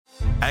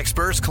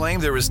Experts claim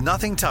there is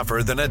nothing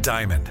tougher than a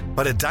diamond.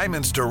 But at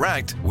Diamonds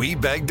Direct, we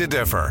beg to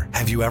differ.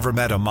 Have you ever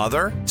met a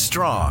mother?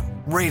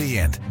 Strong,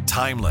 radiant,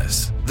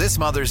 timeless. This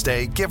Mother's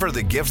Day, give her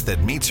the gift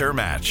that meets her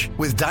match.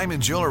 With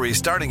diamond jewelry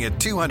starting at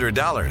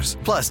 $200.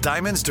 Plus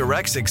Diamonds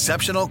Direct's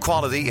exceptional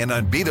quality and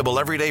unbeatable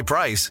everyday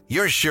price,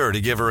 you're sure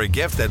to give her a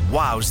gift that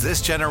wows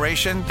this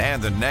generation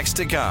and the next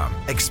to come.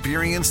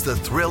 Experience the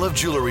thrill of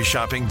jewelry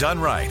shopping done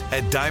right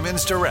at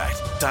Diamonds Direct.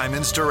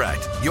 Diamonds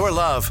Direct. Your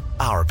love,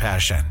 our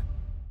passion.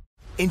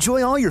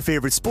 Enjoy all your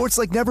favorite sports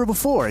like never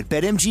before at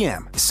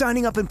BetMGM.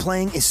 Signing up and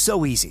playing is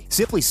so easy.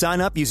 Simply sign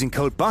up using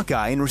code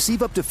Buckeye and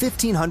receive up to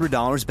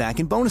 $1,500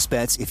 back in bonus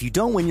bets if you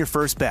don't win your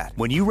first bet.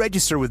 When you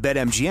register with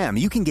BetMGM,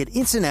 you can get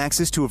instant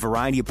access to a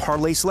variety of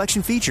parlay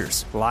selection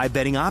features, live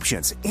betting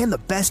options, and the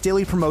best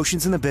daily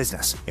promotions in the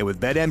business. And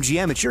with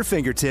BetMGM at your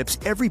fingertips,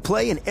 every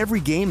play and every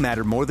game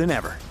matter more than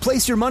ever.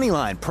 Place your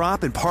moneyline,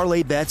 prop, and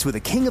parlay bets with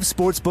the king of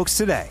sportsbooks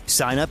today.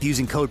 Sign up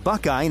using code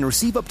Buckeye and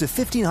receive up to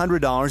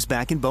 $1,500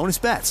 back in bonus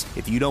bets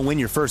if you don't win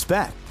your first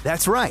bet.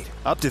 That's right,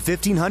 up to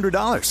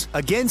 $1,500.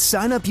 Again,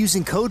 sign up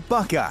using code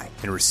Buckeye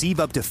and receive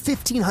up to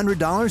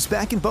 $1,500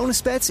 back in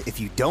bonus bets if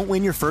you don't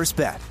win your first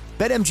bet.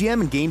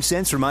 BetMGM and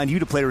GameSense remind you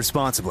to play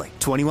responsibly.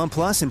 21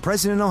 plus and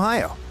present in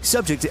Ohio.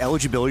 Subject to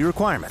eligibility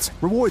requirements.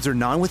 Rewards are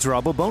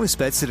non-withdrawable bonus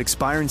bets that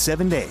expire in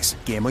 7 days.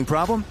 Gambling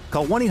problem?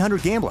 Call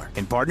 1-800-GAMBLER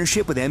in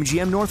partnership with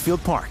MGM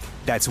Northfield Park.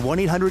 That's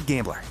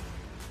 1-800-GAMBLER.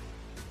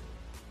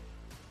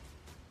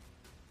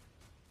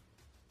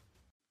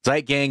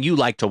 Zeit Gang, you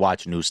like to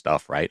watch new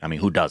stuff, right? I mean,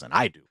 who doesn't?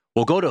 I do.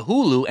 Well, go to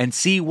Hulu and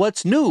see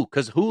what's new,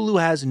 because Hulu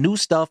has new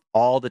stuff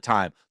all the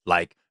time,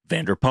 like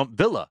Vanderpump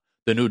Villa,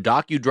 the new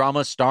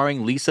docudrama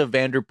starring Lisa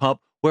Vanderpump,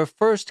 where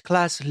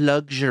first-class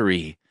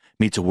luxury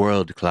meets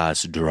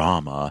world-class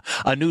drama.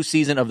 A new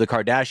season of The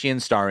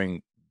Kardashians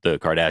starring the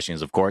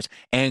Kardashians, of course,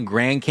 and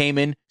Grand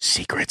Cayman,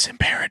 Secrets in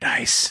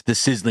Paradise, the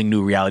sizzling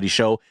new reality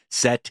show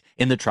set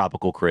in the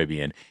tropical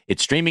Caribbean.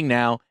 It's streaming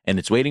now, and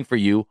it's waiting for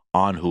you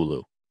on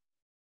Hulu.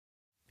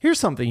 Here's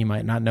something you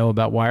might not know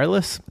about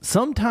wireless.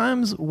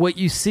 Sometimes what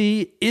you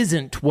see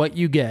isn't what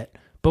you get.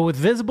 But with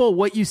Visible,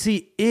 what you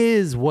see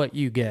is what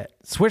you get.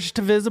 Switch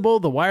to Visible,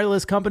 the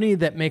wireless company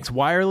that makes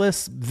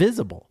wireless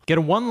visible. Get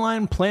a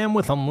one-line plan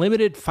with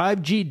unlimited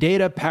 5G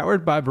data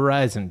powered by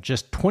Verizon.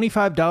 Just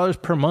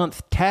 $25 per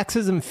month,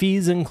 taxes and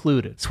fees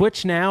included.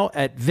 Switch now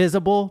at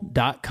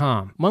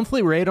Visible.com.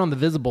 Monthly rate on the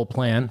Visible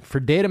plan. For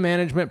data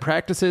management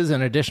practices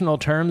and additional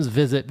terms,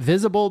 visit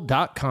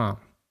Visible.com.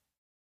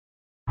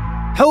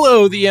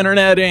 Hello, the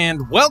internet,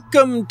 and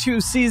welcome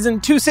to season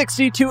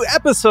 262,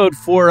 episode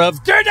 4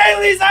 of Der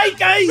Daily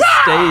Zeitgeist,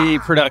 a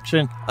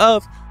production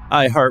of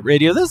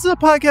iHeartRadio. This is a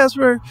podcast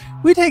where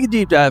we take a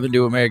deep dive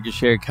into America's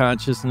shared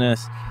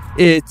consciousness.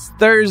 It's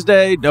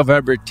Thursday,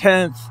 November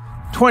 10th,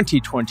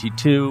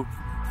 2022.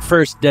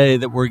 First day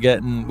that we're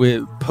getting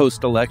with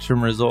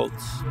post-election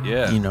results.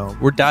 Yeah. You know,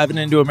 we're diving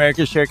into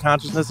America's shared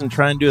consciousness and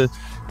trying to,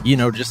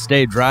 just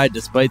stay dry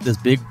despite this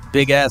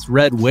big-ass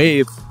red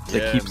wave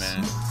that keeps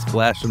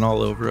splashing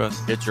all over us.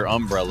 Get your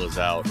umbrellas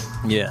out.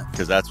 Yeah.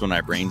 Because that's when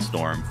I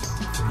brainstorm.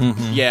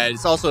 Mm-hmm. Yeah,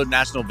 it's also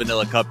National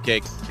Vanilla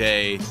Cupcake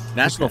Day,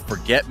 National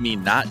Forget Me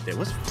Not Day.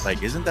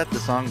 Isn't that the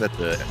song that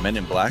the Men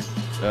in Black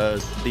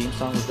theme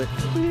song was like?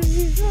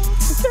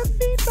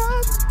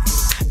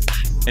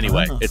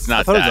 Anyway, it's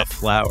not that. I thought it was a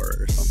flower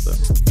or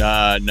something.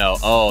 No.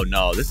 Oh,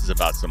 no. This is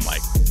about some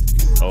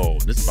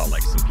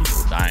some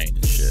people dying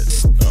and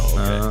shit.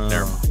 Oh,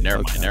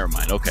 okay. Never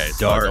mind. Okay.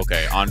 So,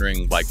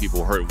 honoring black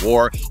people who heard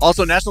war.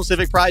 Also, National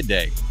Civic Pride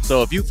Day.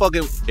 So if you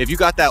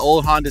got that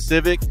old Honda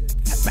Civic,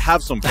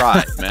 have some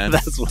pride, man.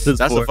 That's what it's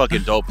That's for. a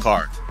fucking dope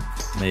car.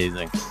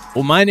 Amazing.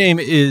 Well, my name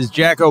is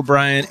Jack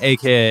O'Brien,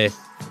 a.k.a.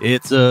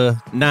 It's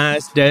a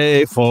Nice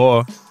Day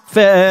for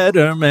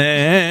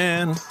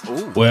Fetterman.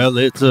 Ooh. Well,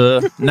 it's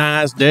a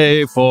nice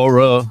day for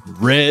a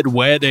red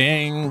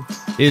wedding.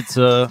 It's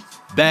a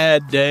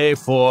bad day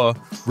for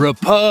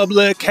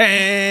Republicans.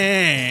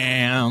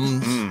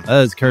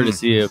 That's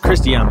courtesy of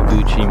Christy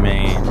Yamaguchi,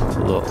 man.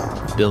 A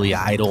little Billy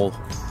Idol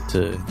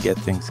to get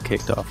things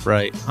kicked off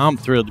right. I'm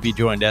thrilled to be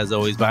joined, as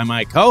always, by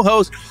my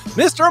co-host,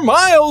 Mr.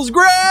 Miles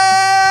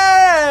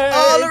Gray.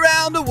 All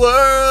around the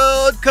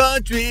world,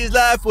 countries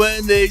laugh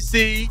when they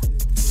see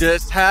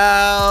just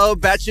how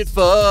batshit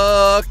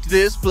fucked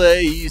this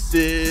place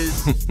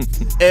is.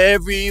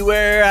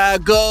 Everywhere I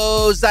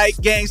go,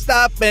 Zeit Gang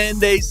stop and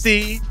they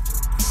see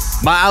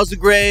Miles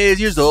Gray is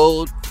years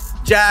old.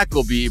 Jack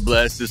will be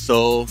bless his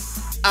soul.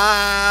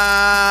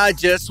 I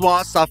just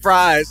want soft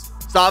fries.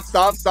 Soft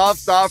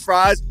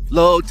fries.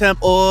 Low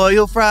temp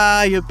oil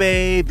fryer,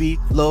 baby.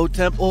 Low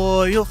temp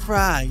oil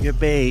fryer,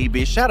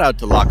 baby. Shout out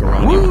to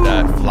Lockeroni with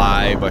that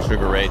Fly by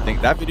Sugar Ray. I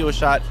think that video was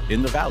shot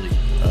in the Valley.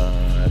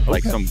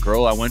 Some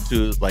girl I went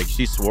to,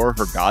 she swore it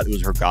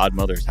was her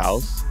godmother's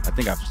house. I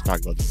think I've just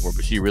talked about this before,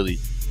 but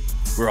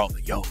we're all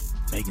like, yo,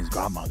 Megan's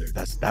godmother.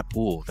 That's that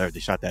pool. There, they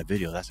shot that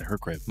video. That's at her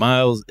crib.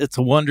 Miles, it's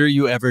a wonder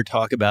you ever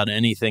talk about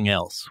anything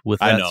else with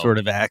that sort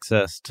of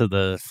access to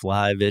the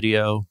Fly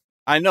video.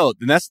 I know.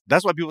 And that's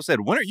why people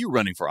said, when are you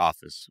running for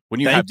office? When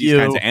you Thank have these you.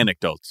 kinds of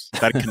anecdotes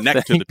that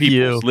connect to the Thank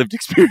people's you. lived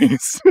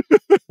experience.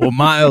 Well,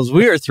 Miles,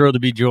 we are thrilled to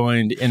be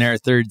joined in our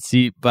third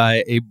seat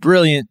by a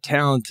brilliant,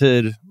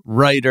 talented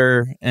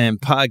writer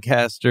and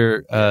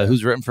podcaster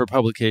who's written for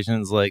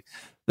publications like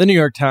the New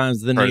York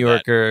Times, the New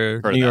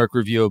Yorker, New York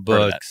Review of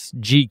Books,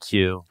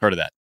 GQ. Heard of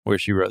that. Where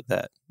she wrote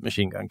that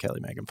Machine Gun Kelly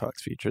Megan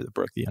Fox feature that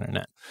broke the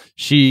internet.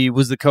 She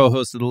was the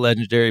co-host of the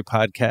legendary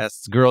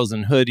podcasts Girls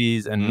in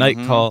Hoodies and Night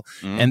Call,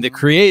 and the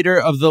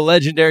creator of the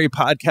legendary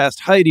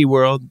podcast Heidi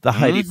World, the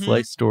Heidi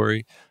Fleiss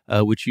Story,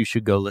 which you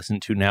should go listen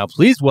to now.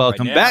 Please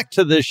welcome back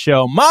to the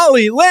show,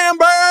 Molly Lambert!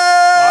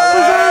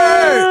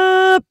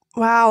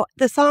 Wow,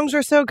 the songs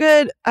are so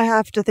good. I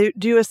have to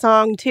do a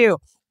song too.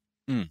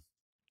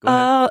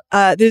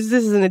 This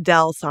is an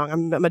Adele song.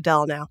 I'm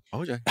Adele now.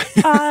 Oh, yeah.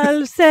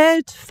 I'll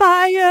set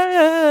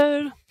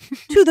fire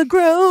to the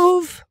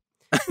grove,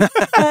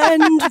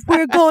 and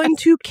we're going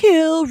to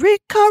kill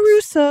Rick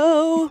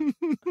Caruso.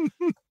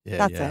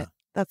 That's it.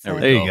 That's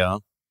it. There you go.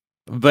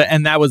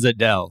 And that was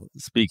Adele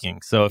speaking.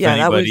 So if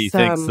anybody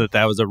thinks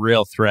that was a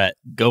real threat,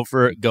 go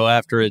for it. Go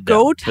after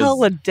Adele. Go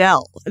tell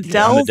Adele.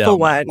 Adele's the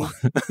one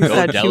who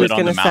said she was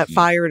going to set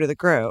fire to the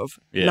grove,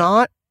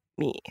 not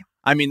me.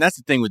 I mean, that's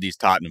the thing with these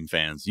Tottenham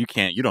fans. You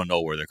don't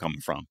know where they're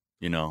coming from.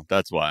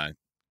 That's why,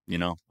 they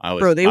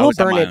will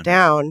burn it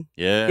down.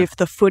 Yeah. If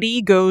the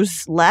footy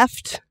goes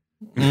left.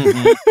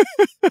 I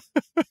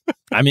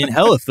mean,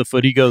 hell, if the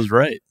footy goes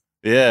right.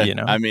 Yeah.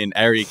 I mean,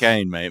 Harry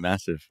Kane, mate,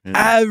 massive.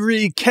 Yeah.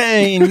 Harry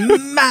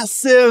Kane,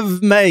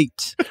 massive,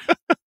 mate.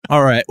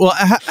 All right. Well,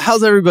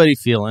 how's everybody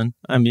feeling?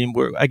 I mean,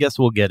 I guess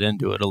we'll get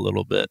into it a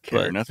little bit.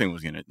 But nothing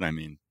was going to,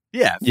 fine.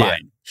 Yeah.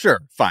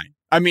 Sure, fine.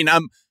 I mean,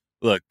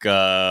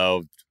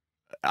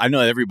 I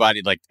know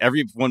everybody,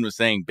 everyone was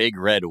saying big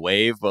red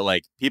wave,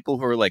 but people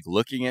who are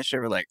looking at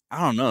shit were I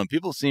don't know.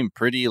 People seem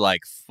pretty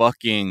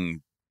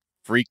fucking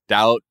freaked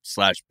out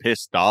 /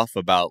 pissed off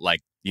about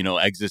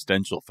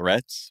existential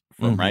threats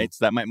from rights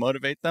that might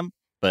motivate them.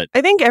 But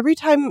I think every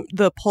time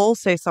the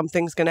polls say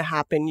something's going to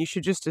happen, you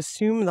should just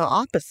assume the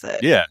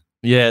opposite. Yeah.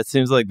 Yeah, it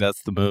seems like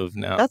that's the move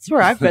now. That's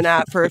where I've been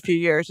at for a few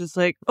years. It's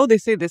they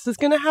say this is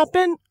going to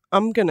happen.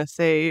 I'm going to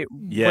say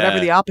whatever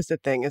the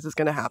opposite thing is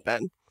going to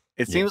happen.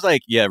 It seems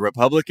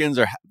Republicans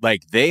are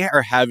they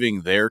are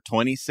having their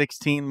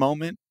 2016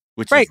 moment,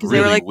 which is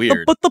really they were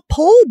weird. But the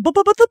polls.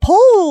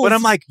 But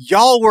I'm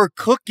y'all were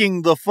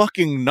cooking the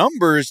fucking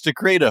numbers to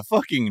create a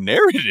fucking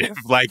narrative.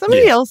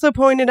 Somebody also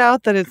pointed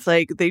out that it's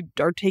they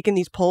are taking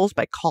these polls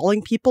by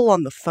calling people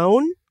on the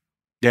phone.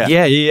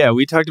 Yeah.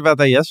 We talked about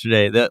that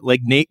yesterday. That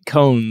Nate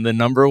Cohn, the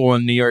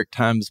 #1 New York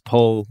Times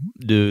poll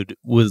dude,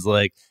 was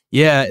the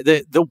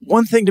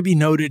one thing to be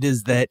noted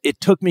is that it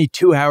took me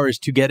 2 hours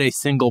to get a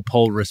single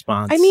poll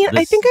response. I mean,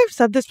 I think I've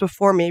said this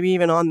before, maybe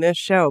even on this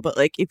show, but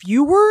if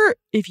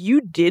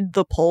you did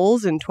the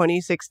polls in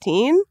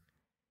 2016,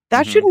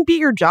 that shouldn't be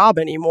your job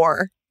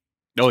anymore.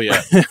 Oh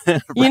yeah.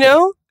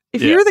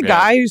 If you're the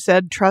guy who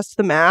said, trust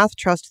the math,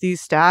 trust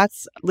these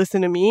stats,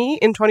 listen to me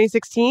in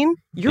 2016,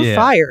 you're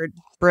fired,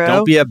 bro.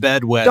 Don't be a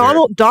bedwetter.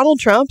 Donald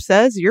Trump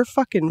says you're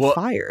fucking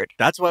fired.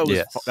 That's why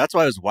it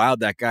was wild.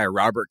 That guy,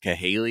 Robert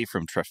Cahaley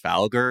from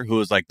Trafalgar, who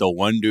was the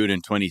one dude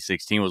in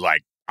 2016 was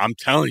I'm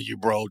telling you,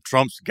 bro,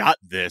 Trump's got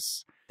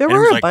this. There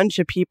were a bunch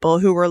of people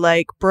who were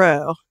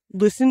bro,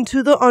 listen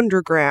to the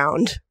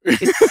underground.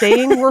 It's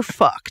saying we're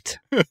fucked.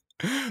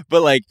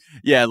 But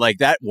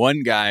that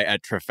one guy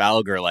at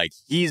Trafalgar,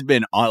 he's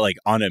been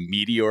on a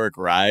meteoric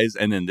rise,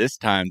 and then this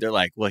time they're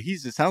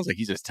it sounds like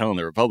he's just telling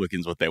the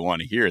Republicans what they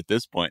want to hear at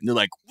this point, and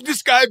they're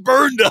this guy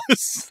burned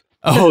us.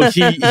 Oh,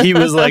 he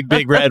was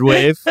big red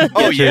wave.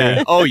 Oh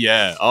yeah.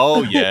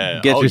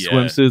 Get your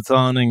swimsuits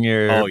on and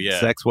your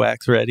sex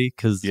wax ready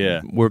because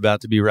we're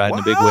about to be riding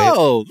a big wave.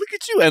 Oh, look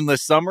at you,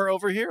 Endless Summer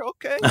over here.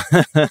 Okay,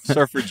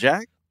 Surfer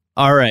Jack.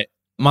 All right,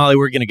 Molly,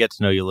 we're gonna get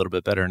to know you a little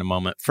bit better in a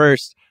moment.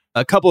 First,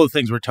 a couple of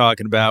things we're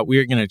talking about.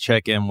 We're going to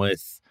check in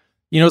with,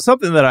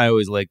 something that I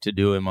always like to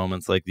do in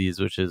moments like these,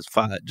 which is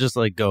just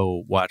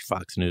go watch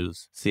Fox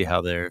News, see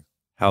how they're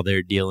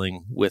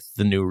dealing with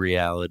the new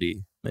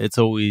reality. It's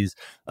always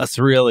a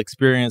surreal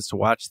experience to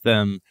watch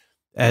them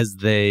as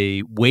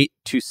they wait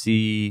to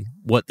see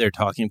what their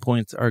talking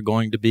points are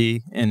going to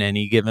be in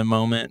any given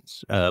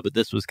moment. But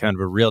this was kind of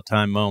a real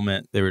time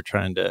moment. They were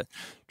trying to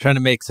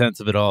make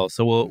sense of it all.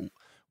 So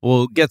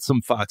We'll get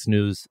some Fox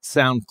News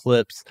sound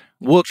clips.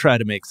 We'll try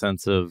to make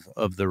sense of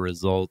the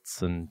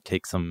results and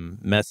take some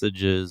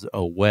messages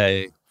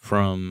away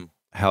from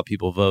how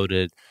people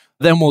voted.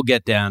 Then we'll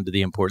get down to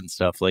the important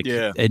stuff like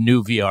a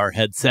new VR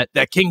headset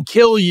that can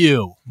kill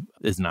you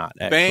is not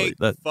actually.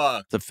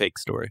 It's a fake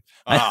story.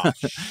 Oh,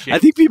 shit. I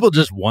think people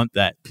just want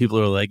that. People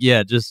are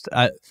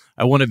I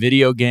want a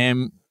video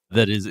game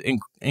that is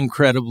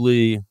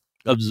incredibly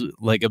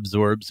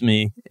absorbs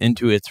me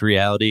into its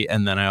reality,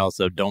 and then I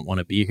also don't want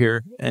to be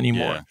here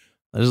anymore.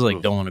 I just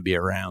don't want to be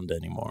around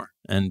anymore.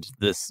 And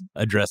this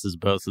addresses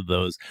both of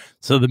those.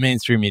 So the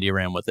mainstream media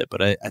ran with it,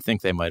 but I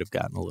think they might have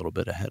gotten a little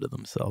bit ahead of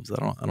themselves.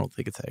 I don't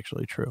think it's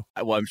actually true.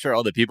 Well, I'm sure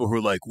all the people who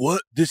are like,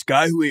 what? This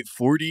guy who ate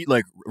 40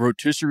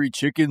 rotisserie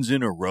chickens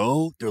in a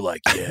row? They're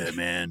like, yeah,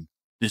 man,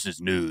 this is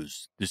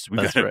news. We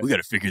got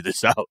to figure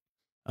this out.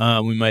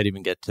 We might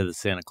even get to the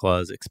Santa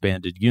Claus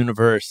expanded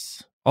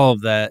universe, all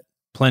of that,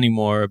 plenty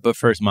more. But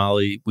first,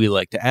 Molly, we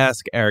like to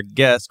ask our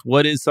guest,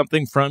 what is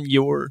something from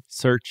your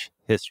search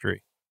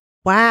history?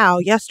 Wow.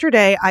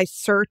 Yesterday, I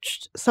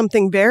searched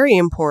something very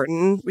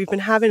important. We've been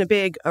having a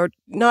big, or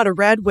not a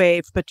red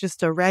wave, but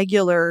just a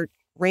regular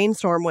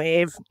rainstorm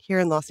wave here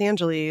in Los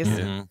Angeles.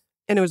 Mm-hmm.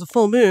 And it was a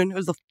full moon. It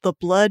was the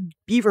blood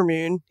beaver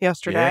moon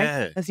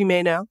yesterday, as you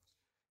may know.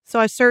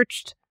 So I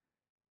searched,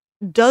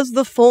 does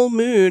the full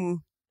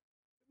moon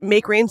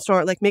make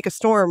a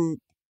storm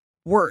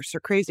worse or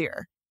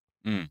crazier?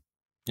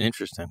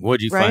 Interesting.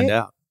 What'd you find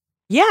out?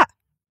 Yeah.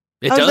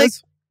 It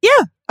does?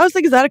 Yeah. I was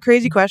like, is that a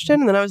crazy question?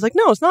 And then I was like,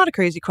 no, it's not a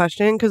crazy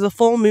question because the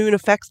full moon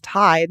affects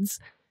tides.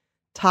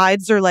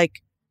 Tides are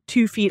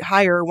 2 feet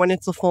higher when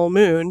it's a full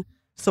moon.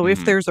 So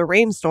if there's a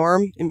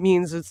rainstorm, it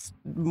means it's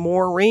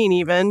more rain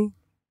even.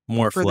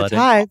 More for flooding.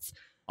 The tides.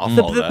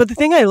 But the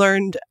thing I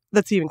learned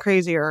that's even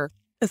crazier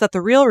is that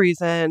the real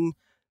reason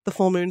the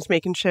full moon's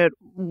making shit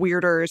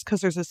weirder is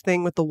because there's this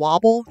thing with the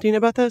wobble. Do you know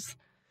about this?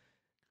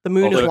 The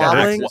moon is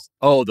wobbling.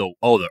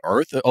 The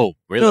Earth? Oh,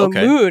 really? No,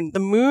 Okay. The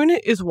moon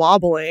is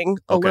wobbling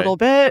a little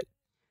bit,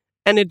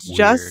 and it's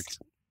just,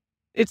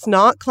 it's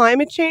not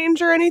climate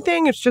change or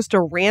anything. It's just a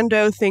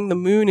rando thing the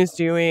moon is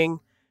doing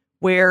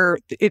where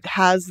it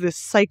has this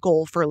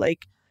cycle for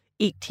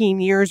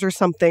 18 years or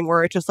something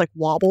where it just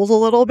wobbles a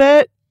little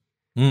bit.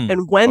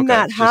 And when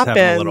that happens,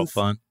 having a little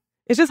fun.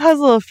 It just has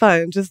a little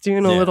fun, just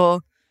doing a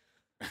little...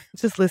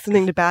 Just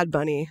listening to Bad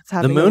Bunny.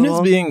 The moon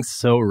is being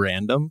so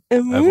random.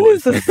 The moon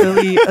is a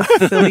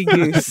silly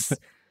goose.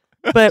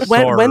 But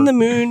when the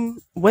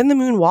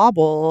moon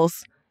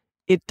wobbles,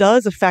 it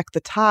does affect the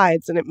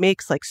tides, and it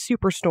makes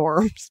super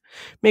storms,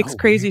 makes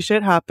crazy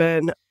shit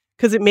happen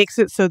because it makes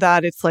it so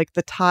that it's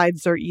the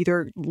tides are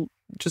either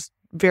just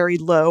very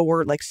low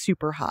or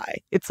super high.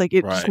 It's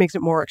just makes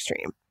it more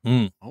extreme.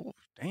 Oh,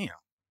 damn.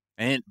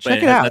 And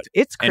check it out.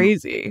 It's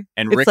crazy.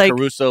 And Rick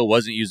Caruso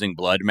wasn't using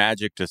blood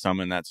magic to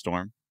summon that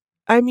storm?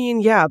 I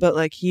mean, yeah,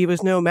 but he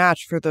was no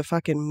match for the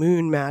fucking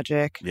moon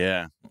magic.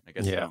 Yeah, I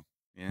guess so.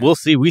 Yeah. We'll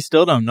see. We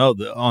still don't know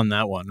on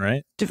that one,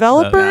 right?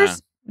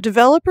 Developers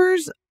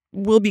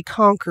will be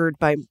conquered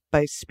by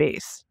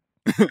space.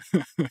 They're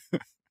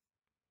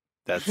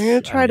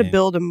going to try to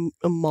build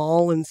a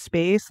mall in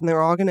space, and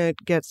they're all going to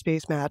get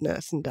space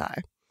madness and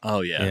die.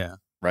 Oh, yeah.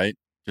 Right?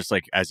 Just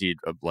as he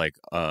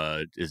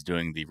is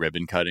doing the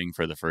ribbon cutting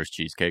for the first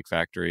Cheesecake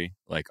Factory,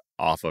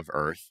 off of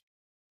Earth.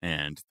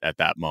 And at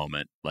that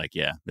moment,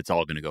 it's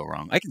all going to go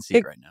wrong. I can see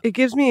it right now. It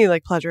gives me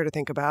pleasure to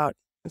think about.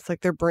 It's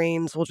their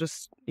brains will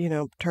just,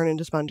 turn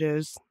into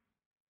sponges.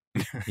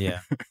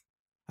 Yeah.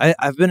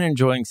 I've been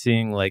enjoying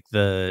seeing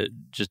the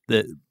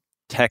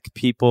tech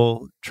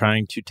people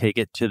trying to take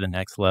it to the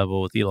next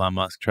level with Elon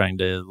Musk trying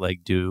to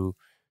do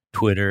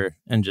Twitter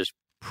and just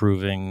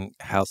proving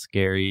how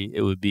scary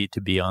it would be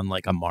to be on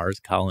a Mars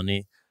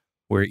colony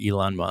where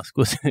Elon Musk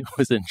was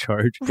in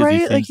charge.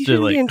 Right, he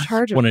shouldn't be in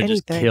charge of anything. Want to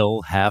just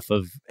kill half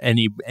of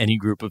any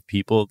group of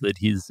people that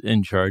he's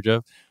in charge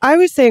of. I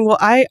was saying, well,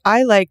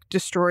 I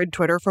destroyed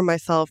Twitter for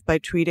myself by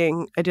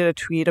tweeting. I did a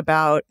tweet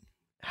about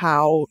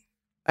how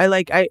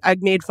I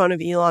made fun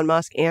of Elon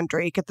Musk and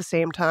Drake at the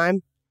same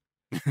time.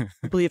 I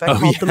believe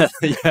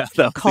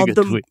I called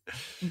them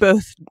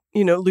both,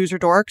 loser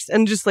dorks,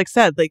 and just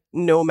said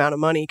no amount of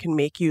money can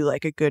make you a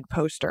good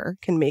poster,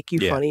 can make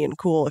you funny and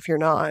cool if you're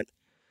not.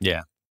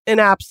 Yeah. And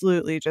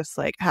absolutely just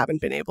haven't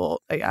been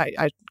able.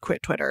 I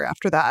quit Twitter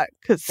after that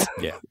because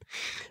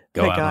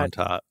go out on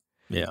top.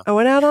 Yeah, I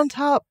went out on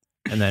top.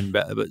 And then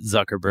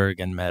Zuckerberg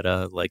and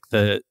Meta,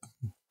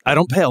 I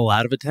don't pay a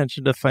lot of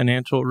attention to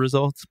financial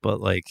results,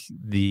 but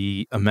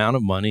the amount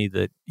of money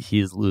that he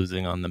is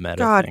losing on the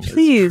Meta thing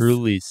is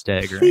truly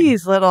staggering.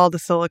 Please let all the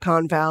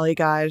Silicon Valley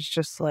guys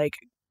just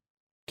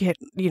get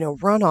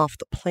run off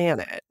the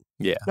planet.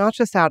 Yeah. Not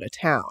just out of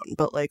town,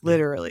 but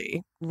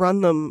literally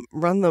run them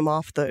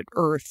off the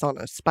earth on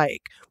a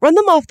spike. Run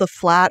them off the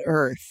flat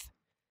earth.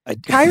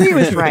 Kyrie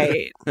was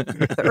right.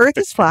 The earth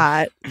is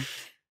flat,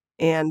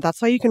 and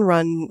that's why you can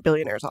run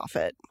billionaires off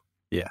it.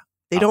 Yeah.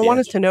 They don't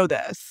want us to know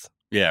this.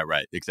 Yeah,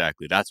 right.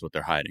 Exactly. That's what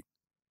they're hiding.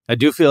 I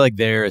do feel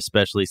they're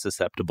especially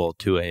susceptible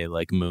to a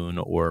moon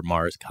or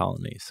Mars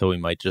colony. So we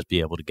might just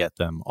be able to get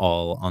them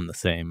all on the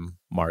same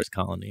Mars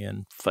colony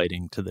and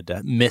fighting to the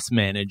death,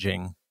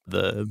 mismanaging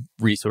the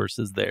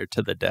resources there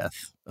to the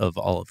death of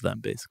all of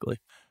them, basically.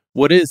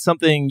 What is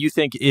something you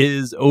think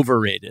is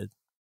overrated?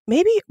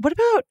 Maybe, what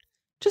about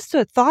just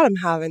a thought I'm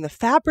having, the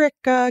fabric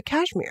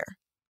cashmere?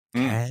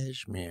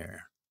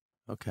 Cashmere.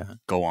 Okay.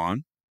 Go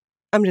on.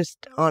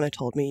 Anna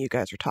told me you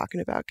guys were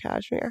talking about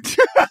cashmere.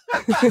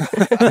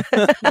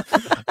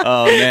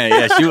 Oh, man.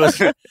 Yeah, she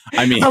was.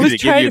 I mean, I was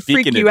trying to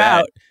freak you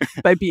out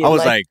by being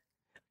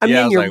I Yeah, I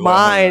mean, was your like, what?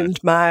 Hold on. mind,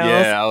 Miles.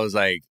 Yeah, I was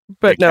like,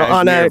 but the no,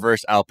 on cashmere a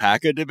versus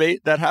alpaca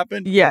debate that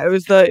happened. yeah, it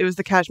was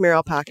the cashmere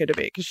alpaca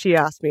debate because she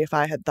asked me if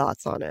I had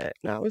thoughts on it,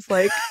 and I was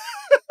like,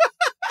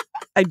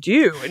 I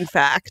do, in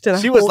fact, and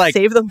She I was will like-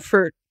 save them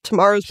for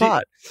tomorrow's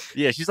pod.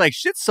 Yeah, she's like,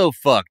 shit's so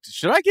fucked.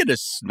 Should I get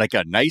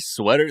a nice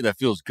sweater that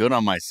feels good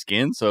on my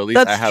skin so at least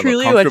That's I have a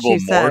truly what comfortable she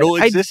said. mortal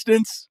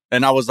existence?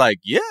 And I was like,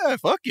 yeah,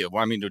 fuck it.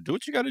 Well, I mean, do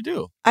what you got to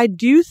do. I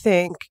do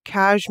think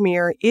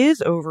cashmere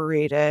is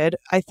overrated.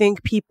 I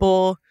think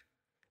people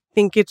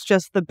think it's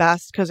just the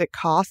best because it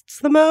costs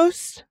the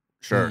most.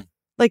 Sure.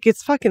 Like,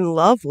 it's fucking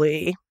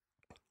lovely,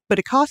 but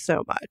it costs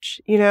so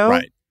much, you know?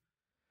 Right.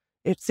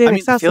 It's I mean,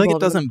 inaccessible. I feel like it to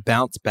them. doesn't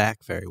bounce back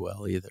very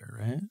well either,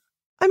 right?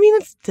 I mean,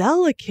 it's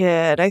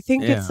delicate. I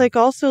think Yeah. it's like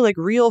also like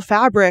real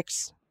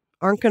fabrics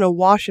aren't going to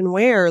wash and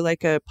wear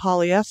like a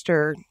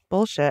polyester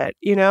bullshit,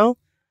 you know?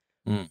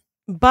 Mm.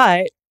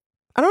 But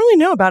I don't really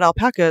know about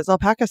alpaca. Is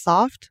alpaca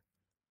soft?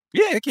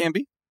 Yeah, it can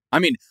be. I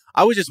mean,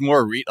 I was just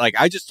more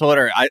I just told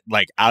her,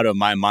 out of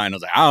my mind, I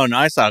was like, I don't know.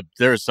 I saw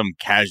there was some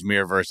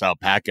cashmere versus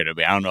alpaca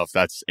debate. I don't know if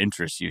that's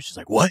interests you. She's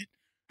like, what?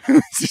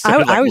 She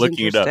started, I was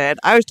looking it up. interested.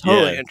 I was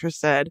totally Yeah.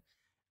 interested.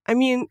 I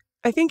mean,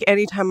 I think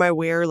anytime I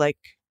wear like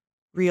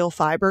real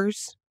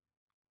fibers,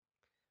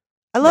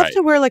 I love Right.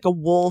 to wear like a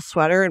wool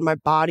sweater and my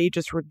body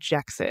just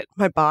rejects it.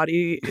 My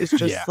body is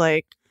just Yeah.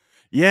 like,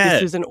 Yeah.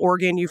 this is an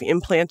organ you've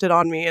implanted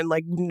on me, and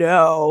like,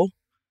 no.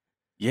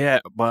 Yeah,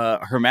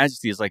 but Her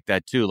Majesty is like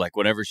that too. Like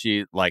whenever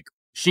she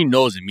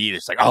knows immediately,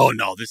 it's like, oh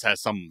no, this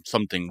has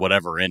something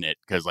whatever in it,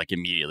 because like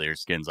immediately her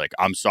skin's like,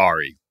 I'm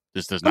sorry,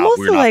 this does I'm not.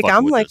 also We're not like, fucking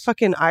I'm with like this.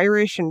 fucking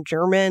Irish and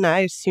German. I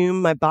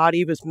assume my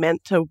body was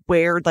meant to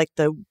wear like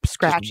the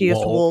scratchiest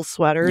wool. wool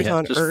sweaters Yeah,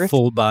 on just earth.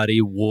 full body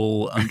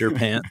wool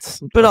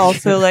underpants. But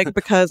also like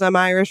because I'm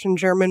Irish and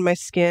German, my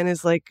skin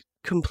is like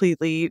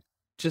completely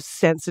just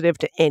sensitive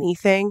to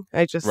anything.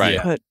 I just Right.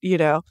 put,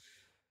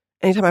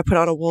 anytime I put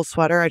on a wool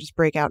sweater, I just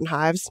break out in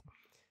hives.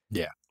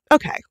 Yeah.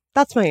 Okay,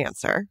 that's my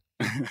answer.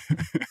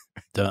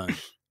 Done.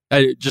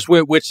 Just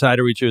which side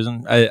are we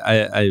choosing?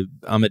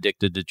 I'm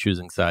addicted to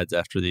choosing sides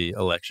after the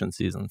election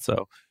season.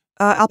 So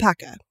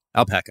Alpaca.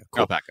 alpaca.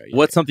 Cool. Alpaca. Yeah.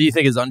 What's something you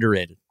think is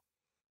underrated?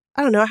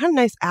 I don't know. I had a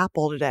nice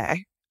apple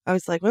today. I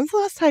was like, when's the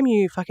last time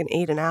you fucking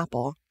ate an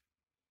apple?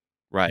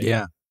 Right.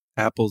 Yeah,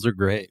 apples are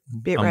great.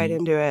 Get right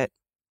into it.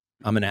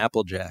 I'm an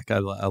Applejack. I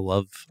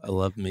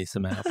love me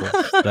some apples.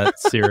 That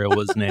cereal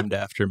was named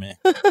after me.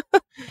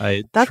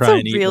 I That's try a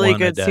and eat really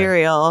one a good day.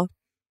 cereal.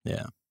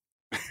 Yeah,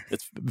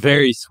 it's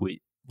very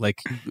sweet.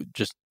 Like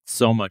just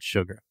so much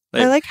sugar.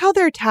 I like how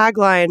their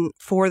tagline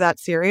for that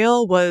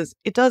cereal was,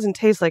 it doesn't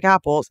taste like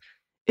apples.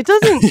 It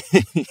doesn't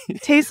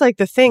taste like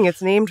the thing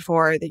it's named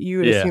for that you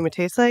would Yeah. assume it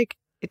tastes like.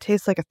 It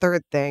tastes like a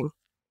third thing.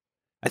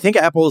 I think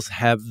apples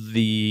have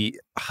the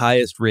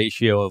highest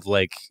ratio of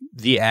like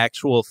the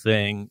actual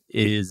thing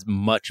is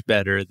much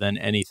better than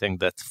anything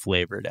that's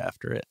flavored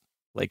after it.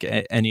 Like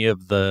any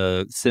of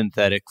the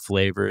synthetic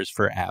flavors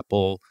for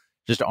apple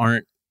just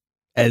aren't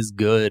as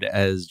good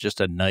as just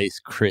a nice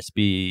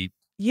crispy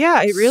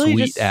Yeah, it really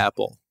sweet just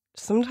apple.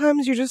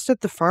 sometimes you're just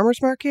at the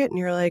farmer's market and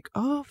you're like,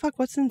 oh fuck,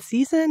 what's in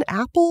season?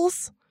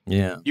 Apples?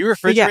 Yeah. You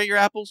refrigerate your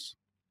apples?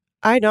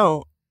 I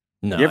don't.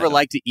 No. You ever I don't.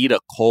 like to eat a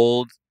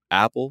cold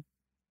apple?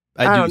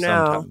 I I do don't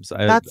know. sometimes.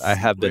 That's I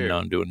have been weird.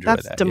 known to enjoy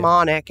That's that.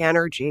 demonic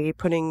energy.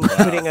 Putting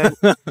a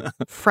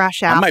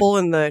fresh I might- apple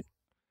in the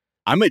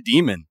I'm a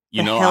demon.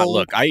 You The know, hell?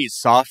 look, I eat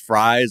soft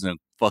fries and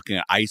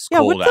fucking ice yeah.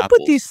 cold What's up apples.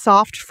 with these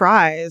soft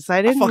fries? I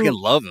I didn't. fucking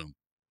love them.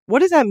 What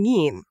does that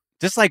mean?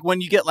 Just like when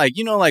you get like,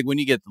 when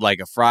you get like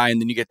a fry and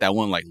then you get that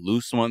one like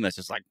loose one that's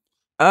just like,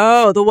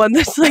 Oh, the one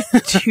that's like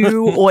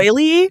too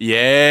oily.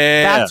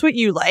 yeah. That's what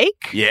you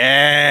like?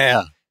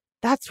 Yeah.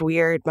 That's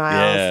weird,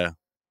 Miles. Yeah.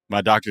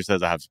 My doctor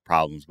says I have some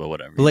problems, but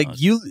whatever. Like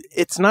know.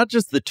 it's not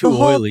just the too The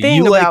whole oily.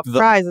 thing You like about the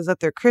fries is that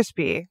they're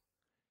crispy.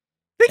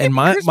 and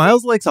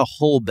Miles likes a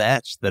whole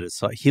batch that is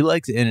soft. He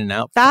likes in and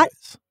out That-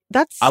 fries.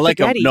 That's I like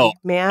 'em- spaghetti, no,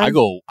 man.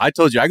 I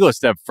told you, I go a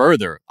step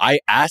further. I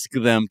ask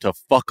them to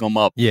fuck them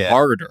up Yeah.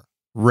 harder.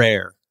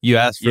 Rare. You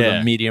asked for Yeah.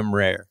 the medium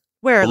rare.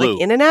 Where, blue.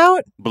 like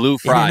In-N-Out? Blue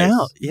fries. In and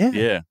out. Yeah.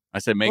 Yeah. I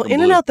said make Well, them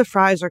blue. In-N-Out, the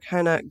fries are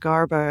kind of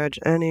garbage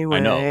anyway. I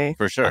know,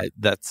 for sure.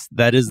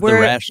 That is the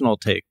We're rational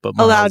take, but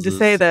Allowed Miles to is-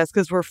 say this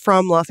because we're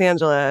from Los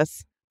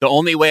Angeles. The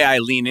only way I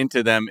lean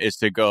into them is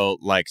to go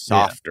like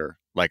softer.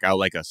 Like I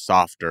like a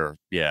softer,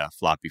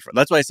 floppy fry.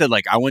 That's why I said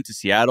like I went to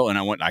Seattle and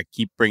I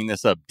keep bringing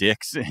this up.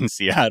 Dick's in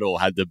Seattle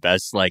had the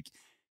best like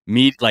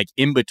meat like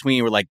in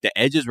between where like the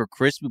edges were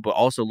crispy but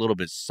also a little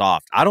bit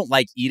soft. I don't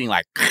like eating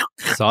like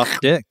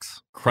soft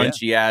dicks.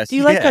 crunchy ass. Do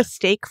you like yeah. a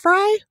steak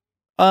fry?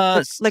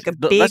 Like a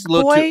big that's a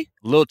little boy? a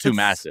little too That's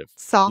massive.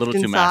 Soft Little too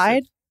inside?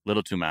 massive.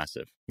 Little too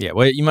massive. Yeah,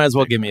 well, you might as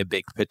well give me a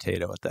baked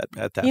potato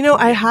at that. You know,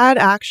 point. I had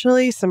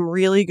actually some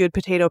really good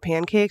potato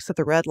pancakes at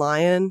the Red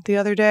Lion the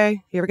other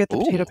day. You ever get the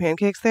Ooh. potato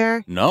pancakes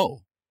there? No.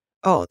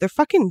 Oh, they're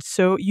fucking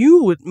so.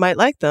 You might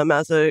like them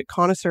as a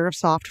connoisseur of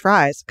soft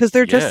fries because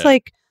they're just Yeah.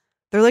 like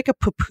they're like a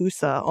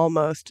pupusa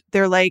almost.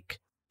 They're like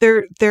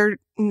they're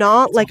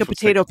not like a almost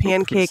potato like a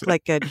pancake,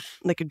 pupusa.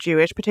 like a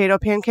Jewish potato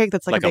pancake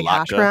that's like a big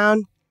hash latke?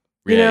 brown,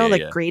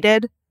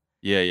 grated.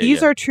 Yeah.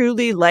 These are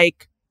truly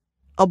like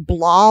a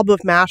blob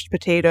of mashed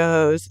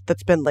potatoes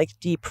that's been like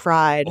deep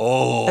fried.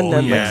 Oh, and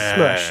then, like, yeah,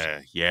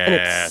 smushed. yeah. And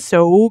it's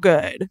so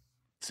good.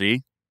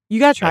 See? You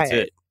gotta try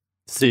That's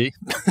See?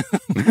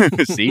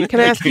 See? Can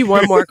I ask you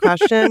one more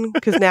question?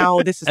 Because now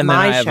this is And then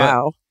I my have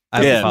show. I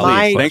have a Yeah, follow-up my-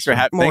 question. Thanks for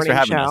having morning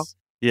us. show.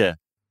 Yeah.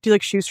 Do you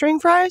like shoestring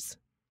fries?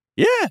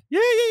 Yeah. I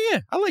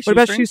like What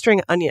about shoestrings.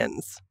 shoestring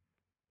onions?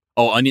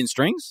 Oh, onion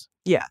strings?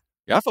 Yeah.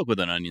 Yeah, I fuck with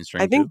an onion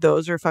string. I think too.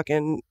 those are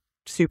fucking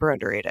super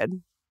underrated.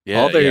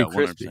 Yeah, all very yeah,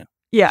 crispy. 100%.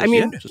 Yeah, I Just-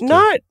 mean, yeah, just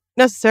not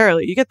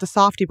necessarily. You get the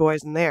Softy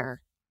Boys in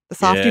there. The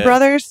Softy Yeah.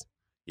 Brothers.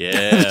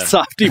 Yeah.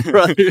 Softy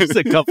Brothers,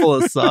 a couple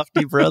of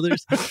Softy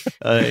Brothers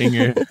in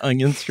your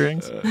onion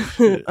strings.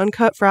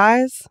 Uncut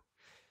fries.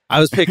 I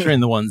was picturing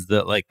the ones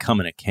that like come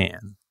in a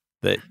can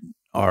that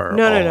are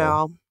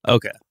No.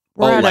 Okay.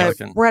 We're, Oh, at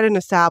like- we're at an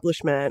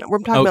establishment. We're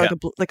talking Okay.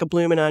 about like a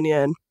bloomin'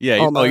 onion. Yeah. Oh,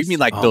 you Almost. mean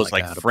like Oh those my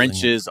like God, a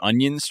French's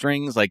onion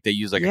strings? Like they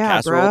use like Yeah, a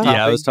casserole bro. topping?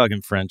 Yeah, I was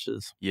talking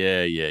French's.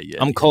 Yeah. I'm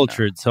yeah.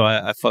 cultured, so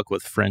I fuck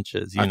with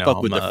French's. You I know,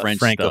 fuck with I'm the a French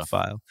stuff.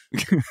 Francophile.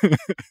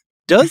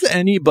 Does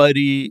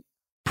anybody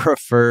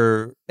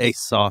prefer a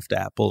soft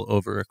apple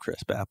over a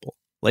crisp apple?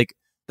 Like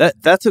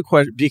that's a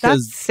question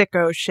because That's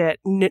sicko shit.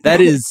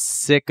 that is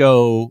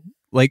sicko.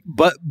 Like,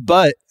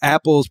 but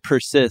apples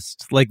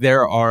persist. Like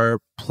there are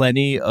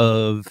plenty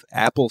of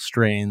apple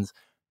strains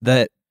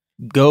that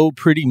go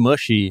pretty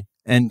mushy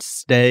and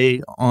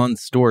stay on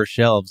store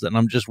shelves. And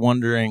I'm just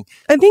wondering,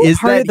 I think is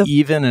part that of the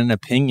even an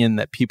opinion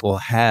that people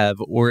have,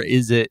 or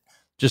is it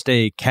just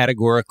a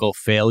categorical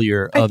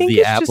failure I of think the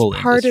it's just apple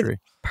industry?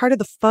 part of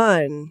the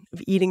fun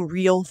of eating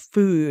real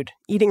food,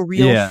 eating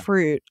real Yeah.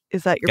 fruit,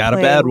 is that you're Got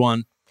playing, a bad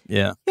one.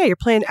 Yeah. Yeah, you're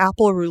playing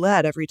apple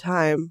roulette every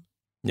time.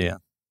 Yeah.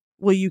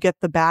 Will you get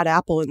the bad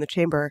apple in the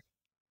chamber?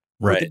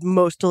 Or Right. the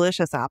most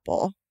delicious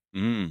apple.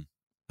 Mm.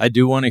 I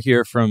do want to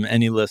hear from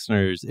any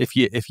listeners. If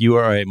you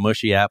are a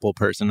mushy apple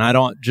person, I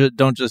don't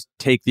just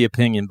take the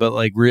opinion, but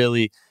like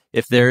really,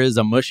 if there is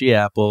a mushy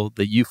apple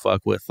that you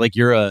fuck with, like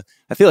I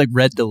feel like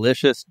Red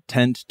Delicious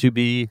tend to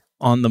be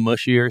on the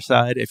mushier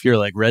side. If you're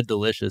like Red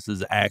Delicious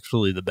is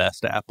actually the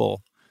best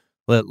apple,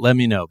 let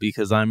me know,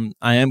 because I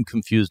am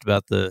confused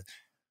about the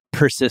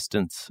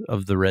persistence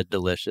of the Red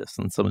Delicious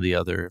and some of the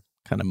other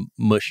kind of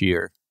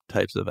mushier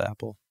types of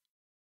apple.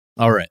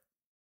 All right.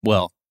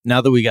 Well,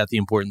 now that we got the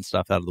important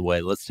stuff out of the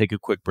way, let's take a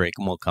quick break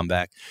and we'll come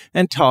back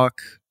and talk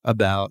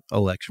about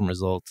election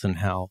results and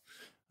how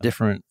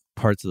different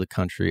parts of the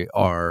country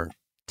are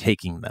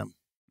taking them.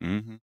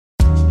 Mm-hmm.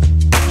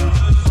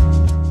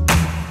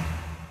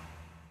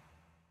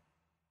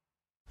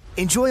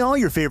 Enjoy all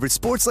your favorite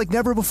sports like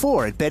never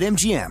before at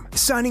BetMGM.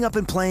 Signing up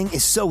and playing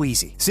is so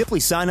easy.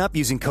 Simply sign up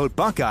using code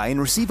Buckeye and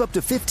receive up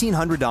to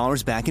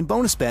 $1,500 back in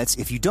bonus bets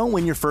if you don't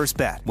win your first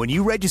bet. When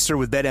you register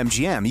with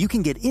BetMGM, you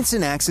can get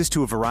instant access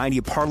to a variety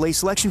of parlay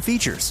selection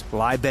features,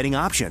 live betting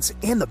options,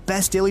 and the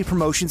best daily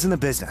promotions in the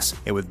business.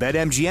 And with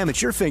BetMGM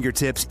at your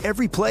fingertips,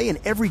 every play and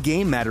every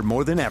game matter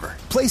more than ever.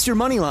 Place your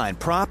moneyline,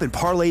 prop, and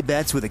parlay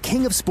bets with the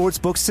king of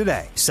sportsbooks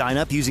today. Sign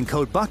up using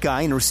code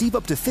Buckeye and receive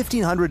up to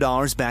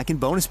 $1,500 back in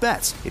bonus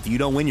bets if you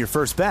don't win your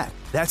first bet.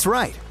 That's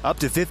right, up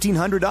to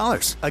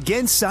 $1,500.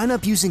 Again, sign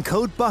up using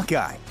code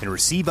Buckeye and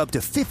receive up to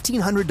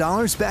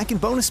 $1,500 back in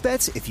bonus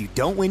bets if you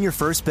don't win your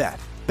first bet.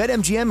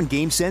 BetMGM and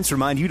GameSense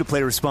remind you to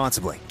play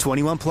responsibly.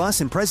 21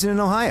 plus and present in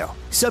Ohio.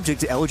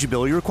 Subject to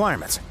eligibility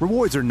requirements.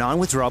 Rewards are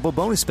non-withdrawable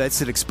bonus bets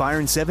that expire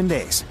in 7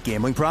 days.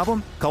 Gambling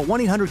problem? Call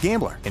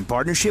 1-800-GAMBLER in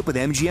partnership with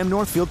MGM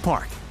Northfield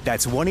Park.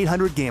 That's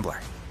 1-800-GAMBLER.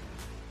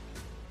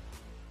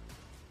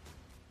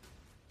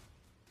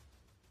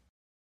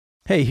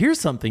 Hey, here's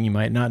something you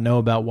might not know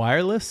about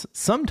wireless.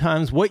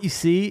 Sometimes what you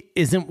see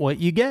isn't what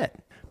you get.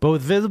 But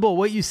with Visible,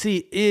 what you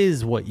see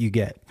is what you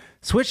get.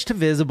 Switch to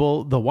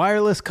Visible, the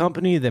wireless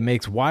company that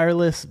makes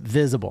wireless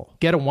visible.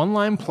 Get a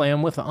one-line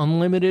plan with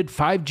unlimited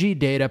 5G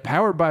data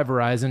powered by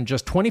Verizon,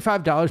 just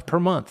 $25 per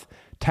month.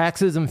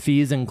 Taxes and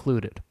fees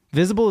included.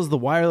 Visible is the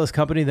wireless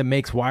company that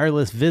makes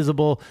wireless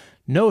visible.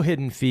 No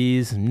hidden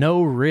fees,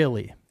 no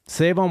really.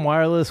 Save on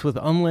wireless with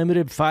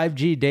unlimited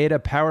 5G data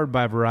powered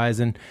by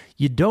Verizon.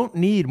 You don't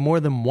need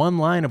more than one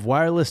line of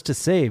wireless to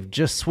save.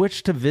 Just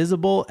switch to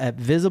Visible at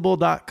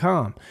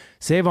Visible.com.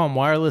 Save on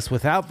wireless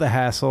without the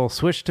hassle.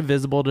 Switch to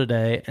Visible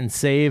today and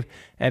save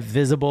at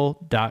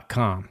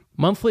Visible.com.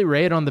 Monthly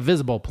rate on the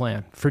Visible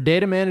plan. For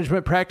data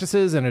management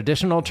practices and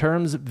additional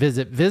terms,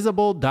 visit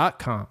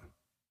Visible.com.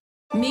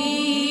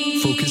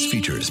 Focus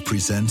Features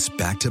presents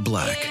Back to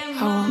Black.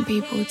 I want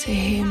people to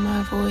hear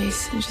my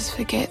voice and just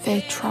forget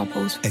their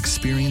troubles.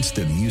 Experience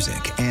the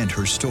music and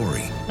her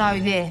story Know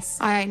this.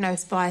 I ain't no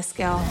Spice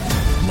Girl.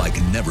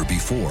 like never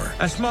before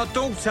That's my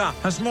daughter.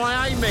 That's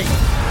my Amy.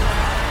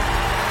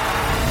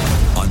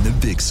 on the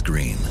big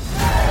screen.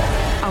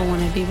 I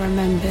want to be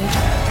remembered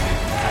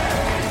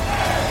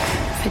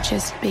for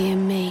just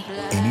being me.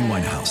 Amy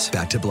Winehouse,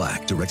 Back to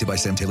Black, directed by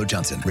Sam Taylor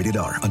Johnson. Rated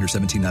R, under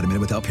 17, not a minute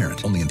without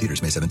parent. Only in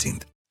theaters May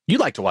 17th. You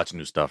like to watch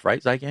new stuff,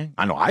 right, Zygang?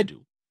 I know I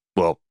do.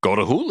 Well, go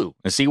to Hulu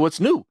and see what's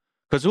new.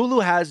 Because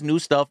Hulu has new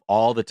stuff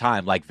all the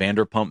time, like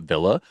Vanderpump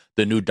Villa,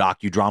 the new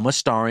docudrama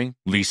starring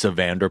Lisa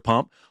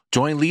Vanderpump.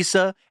 Join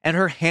Lisa and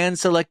her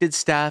hand-selected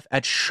staff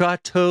at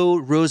Chateau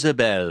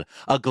Rosabelle,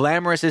 a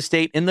glamorous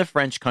estate in the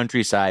French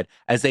countryside,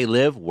 as they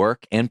live,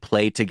 work, and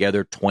play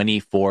together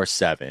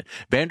 24/7.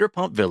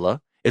 Vanderpump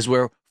Villa is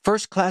where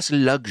first-class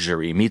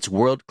luxury meets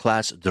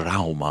world-class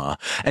drama.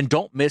 And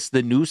don't miss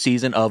the new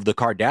season of The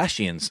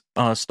Kardashians,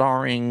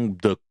 starring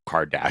the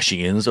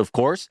Kardashians, of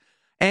course.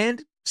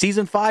 And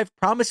Season 5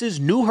 promises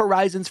new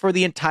horizons for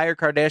the entire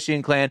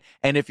Kardashian clan.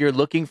 And if you're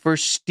looking for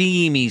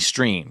steamy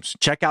streams,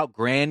 check out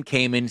Grand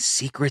Cayman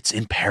Secrets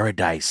in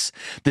Paradise,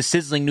 the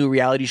sizzling new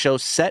reality show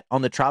set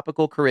on the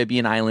tropical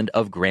Caribbean island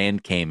of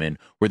Grand Cayman,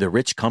 where the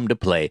rich come to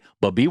play.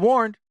 But be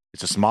warned,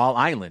 it's a small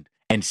island,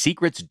 and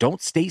secrets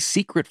don't stay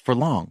secret for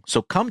long.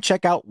 So come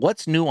check out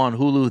what's new on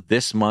Hulu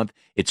this month.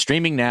 It's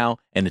streaming now,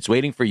 and it's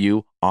waiting for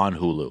you on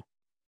Hulu.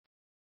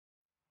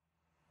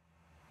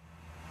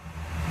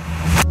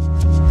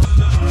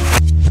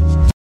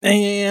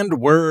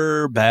 And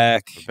we're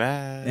back.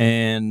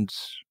 And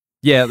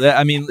yeah,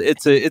 I mean,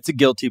 it's a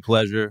guilty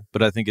pleasure,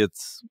 but I think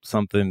it's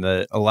something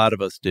that a lot of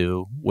us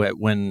do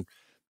when,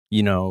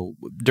 you know,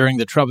 during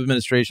the Trump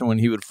administration, when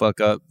he would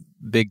fuck up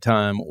big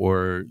time,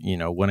 or, you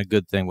know, when a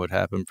good thing would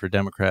happen for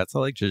Democrats. I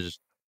like to just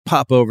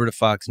pop over to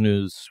Fox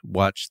News,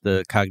 watch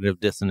the cognitive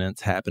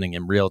dissonance happening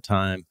in real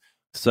time.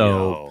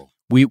 So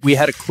we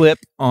had a clip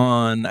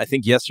on, I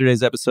think,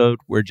 yesterday's episode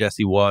where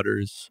Jesse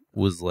Waters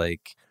was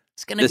like,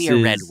 it's going to be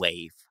a red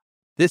wave.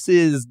 This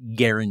is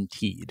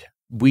guaranteed.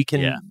 We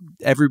can,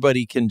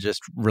 everybody can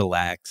just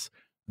relax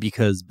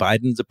because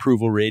Biden's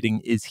approval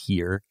rating is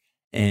here.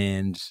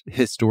 And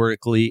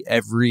historically,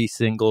 every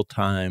single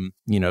time,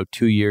 you know,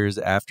 2 years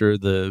after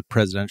the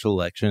presidential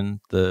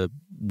election, the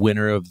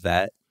winner of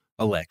that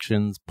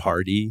election's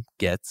party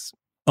gets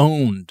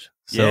owned.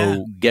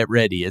 So get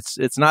ready.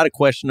 It's not a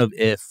question of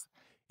if,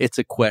 it's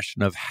a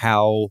question of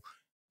how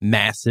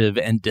massive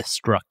and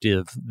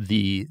destructive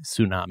the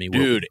tsunami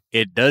will Dude,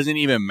 it doesn't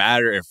even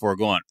matter if we're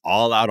going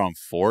all out on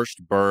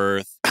forced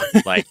birth,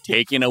 like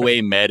taking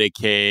away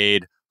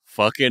Medicaid,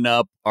 fucking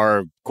up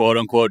our quote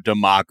unquote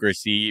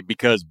democracy,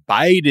 because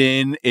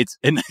Biden, it's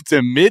a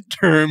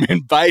midterm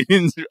and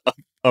Biden's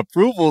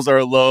approvals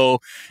are low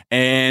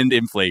and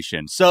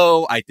inflation.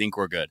 So I think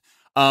we're good.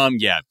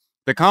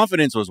 The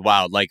confidence was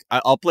wild. Like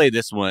I'll play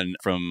this one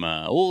from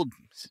old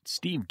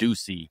Steve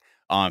Doocy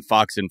on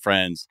Fox and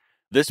Friends.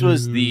 This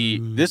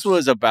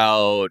was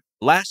about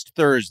last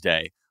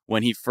Thursday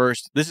when he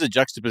first, this is a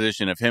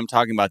juxtaposition of him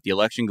talking about the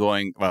election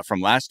going from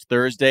last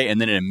Thursday,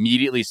 and then it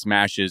immediately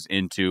smashes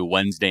into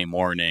Wednesday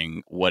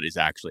morning, what is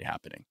actually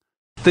happening.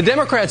 The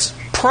Democrats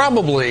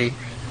probably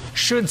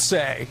should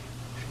say,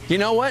 you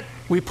know what?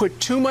 We put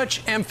too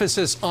much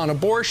emphasis on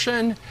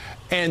abortion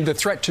and the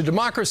threat to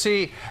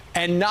democracy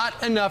and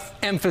not enough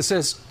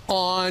emphasis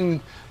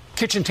on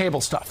kitchen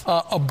table stuff.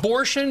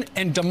 Abortion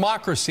and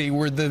democracy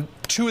were the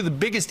two of the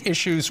biggest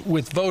issues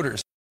with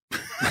voters.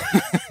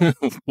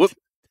 What's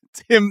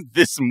him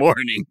this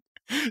morning?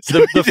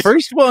 So the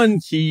first one,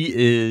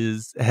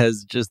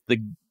 has just the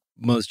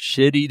most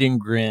shit-eating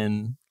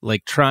grin,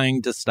 like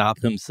trying to stop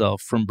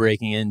himself from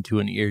breaking into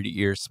an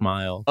ear-to-ear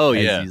smile. Oh,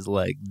 yeah. He's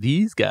like,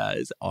 these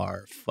guys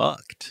are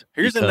fucked.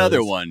 Here's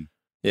another one.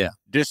 Yeah.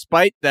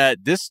 Despite that,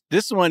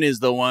 this one is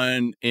the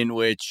one in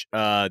which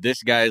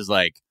this guy's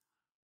like,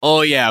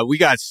 oh, yeah, we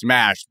got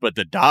smashed, but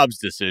the Dobbs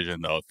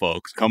decision, though,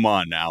 folks, come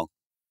on now.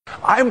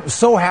 I'm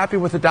so happy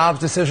with the Dobbs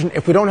decision.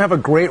 If we don't have a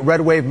great red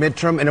wave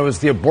midterm and it was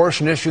the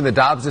abortion issue, the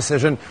Dobbs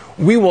decision,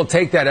 we will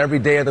take that every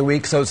day of the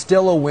week. So it's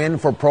still a win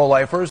for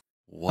pro-lifers.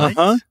 What?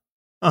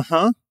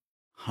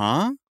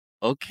 Huh?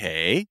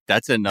 Okay.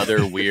 That's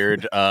another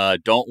weird,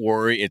 don't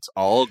worry, it's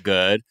all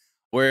good.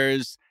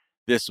 Where's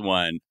this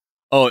one?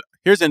 Oh,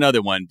 here's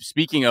another one.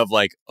 Speaking of,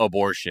 like,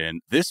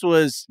 abortion, this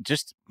was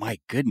just, my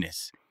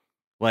goodness.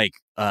 Like,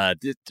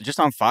 just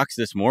on Fox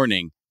this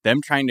morning,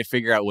 them trying to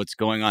figure out what's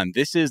going on.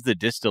 This is the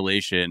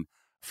distillation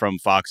from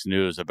Fox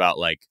News about,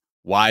 like,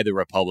 why the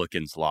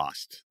Republicans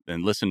lost.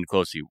 And listen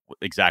closely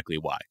exactly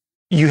why.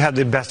 You have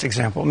the best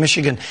example.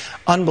 Michigan,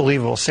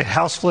 unbelievable. State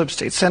House flips,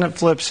 state Senate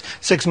flips.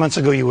 6 months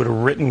ago, you would have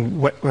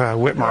written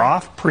Whitmer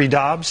off,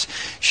 pre-Dobbs.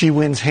 She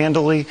wins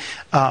handily.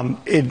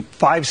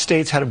 5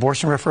 states had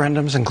abortion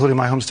referendums, including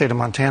my home state of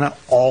Montana.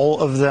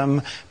 All of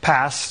them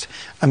passed.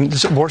 I mean,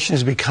 this abortion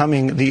is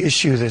becoming the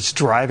issue that's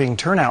driving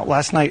turnout.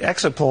 Last night,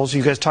 exit polls,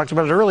 you guys talked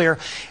about it earlier,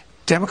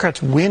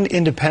 Democrats win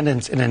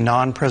independents in a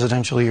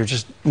non-presidential year.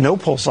 Just no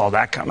poll saw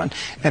that coming.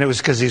 And it was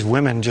because these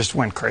women just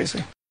went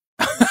crazy.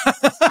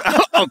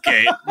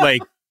 Okay,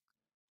 like,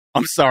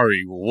 I'm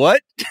sorry,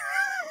 what?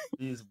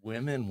 These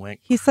women went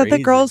He crazy. said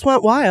the girls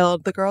went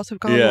wild. The girls have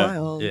gone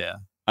wild. Yeah.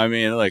 I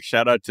mean, like,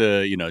 shout out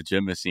to,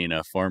 Jim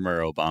Messina,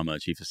 former Obama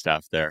chief of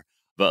staff there.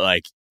 But,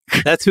 like...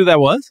 That's who that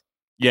was?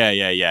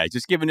 Yeah.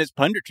 Just giving his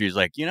punditry,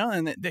 like,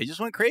 and they just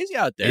went crazy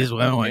out there. They just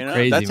went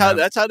crazy,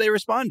 That's how they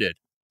responded.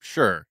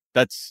 Sure.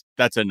 That's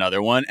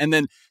another one. And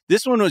then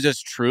this one was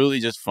just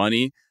truly just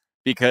funny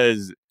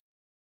because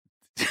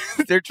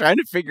they're trying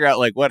to figure out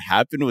like what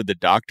happened with the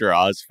Dr.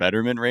 Oz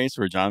Fetterman race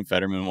where John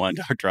Fetterman won,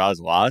 Dr. Oz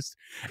lost.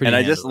 And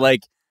I just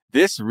like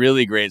this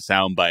really great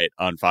soundbite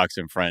on Fox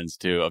and Friends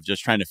too of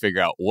just trying to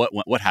figure out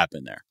what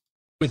happened there.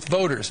 With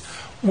voters.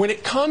 When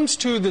it comes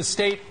to the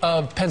state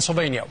of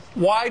Pennsylvania,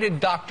 why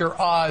did Dr.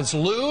 Oz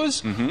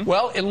lose?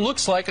 Well, it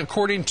looks like,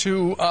 according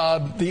to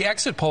the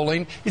exit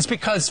polling, it's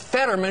because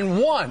Fetterman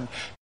won.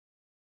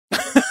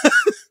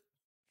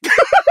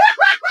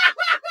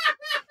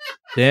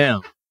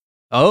 Damn.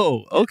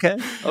 Oh, okay.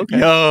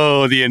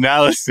 Yo, the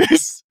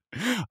analysis.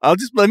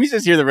 Let me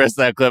just hear the rest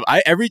of that clip.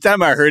 Every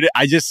time I heard it,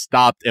 I just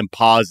stopped and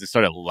paused and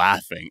started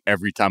laughing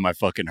every time I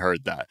fucking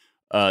heard that.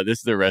 This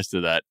is the rest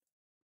of that.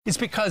 It's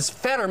because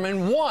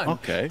Fetterman won.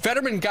 Okay.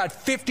 Fetterman got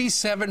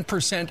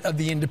 57% of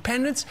the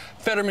independents.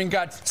 Fetterman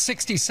got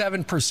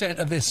 67%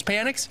 of the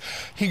Hispanics.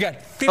 He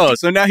got 50. Oh,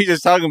 so now he's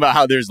just talking about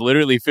how there's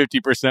literally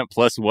 50%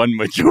 plus one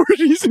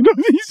majorities in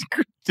these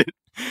groups.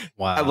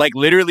 Wow. Like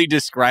literally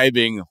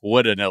describing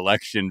what an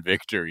election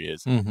victory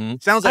is.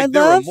 Sounds like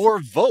there are more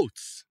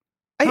votes.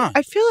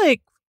 I feel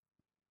like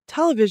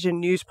television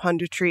news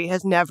punditry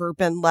has never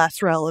been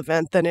less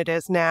relevant than it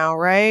is now,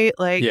 right?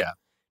 Like,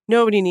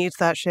 nobody needs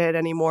that shit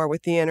anymore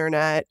with the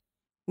internet.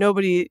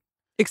 Nobody,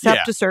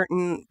 except a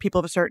certain people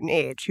of a certain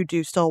age who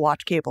do still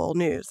watch cable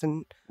news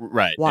and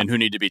and who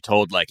need to be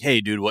told like,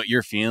 hey, dude, what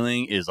you're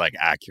feeling is like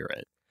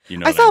accurate. You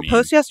know, I saw a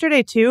post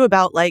yesterday too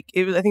about like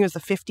I think it was the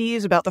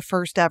 50s about the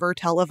first ever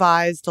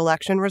televised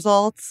election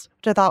results,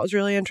 which I thought was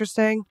really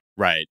interesting.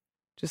 Right.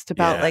 Just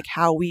about like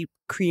how we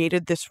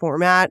created this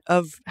format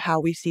of how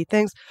we see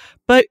things.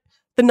 But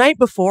the night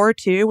before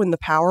too, when the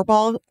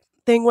Powerball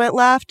thing went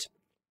left.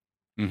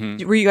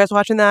 Were you guys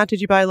watching that? Did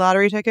you buy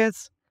lottery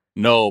tickets?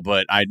 No,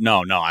 but I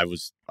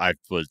was it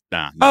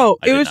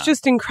was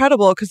just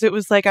incredible because it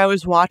was like I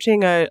was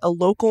watching a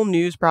local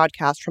news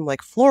broadcast from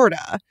like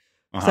Florida.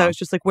 So I was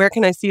just like, where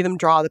can I see them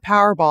draw the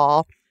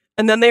Powerball?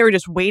 And then they were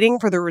just waiting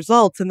for the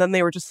results. And then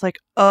they were just like,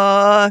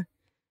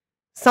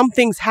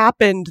 something's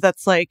happened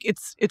that's like,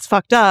 it's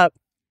fucked up.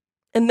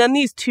 And then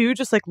these two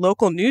just like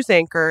local news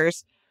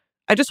anchors,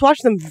 I just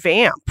watched them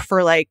vamp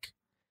for like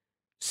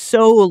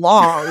so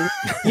long,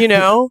 you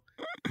know?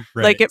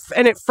 Right. Like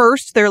at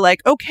first they're like,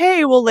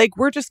 okay, well, like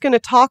we're just going to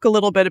talk a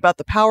little bit about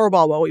the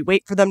Powerball while we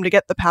wait for them to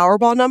get the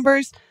Powerball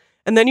numbers.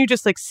 And then you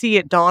just like see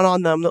it dawn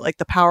on them that like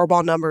the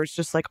Powerball numbers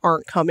just like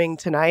aren't coming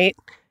tonight,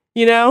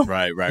 you know?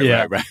 Right.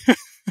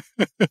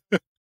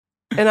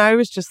 And I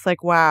was just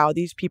like, wow,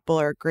 these people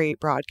are great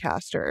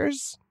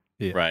broadcasters.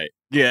 Yeah. Right.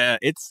 Yeah.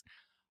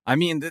 I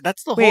mean,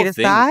 that's the whole thing. Wait, is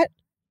that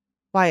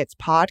why it's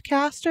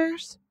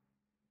podcasters?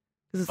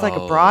 Because it's like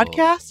a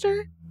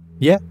broadcaster?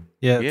 Yeah.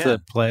 Yeah, it's a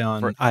play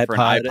on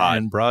iPod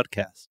and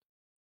broadcast.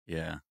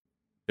 Yeah.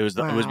 It was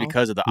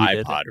because of the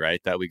iPod,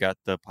 right? That we got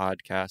the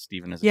podcast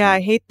even as a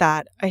I hate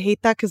that. I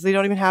hate that because they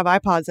don't even have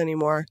iPods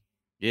anymore.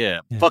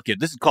 Yeah. Fuck it.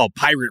 This is called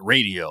pirate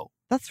radio.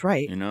 That's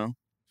right. You know?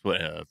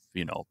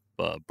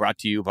 Brought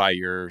to you by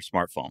your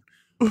smartphone.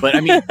 But I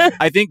mean,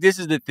 I think this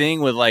is the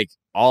thing with like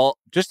all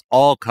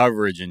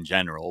coverage in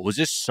general was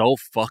just so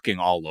fucking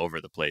all over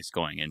the place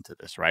going into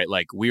this, right?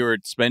 Like we were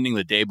spending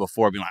the day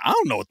before being like, I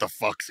don't know what the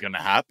fuck's going to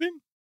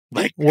happen.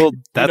 Like, well,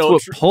 that's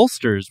what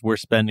pollsters were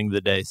spending the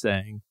day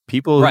saying.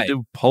 People who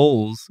do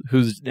polls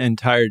whose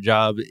entire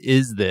job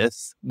is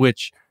this,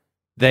 which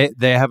they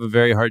have a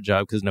very hard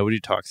job because nobody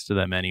talks to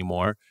them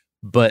anymore.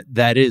 But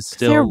that is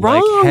still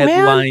like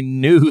headline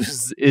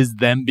news is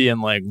them being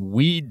like,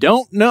 we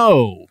don't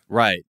know.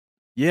 Right.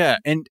 Yeah.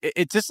 And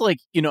it's just like,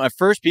 you know, at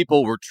first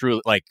people were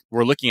truly like,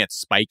 we're looking at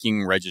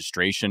spiking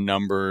registration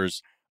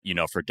numbers, you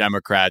know, for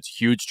Democrats,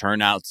 huge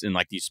turnouts in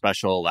like these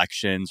special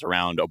elections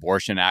around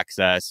abortion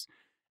access.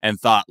 And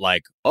thought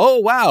like, oh,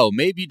 wow,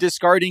 maybe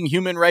discarding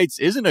human rights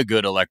isn't a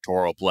good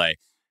electoral play.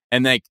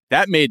 And like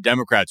that made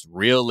Democrats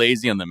real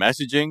lazy on the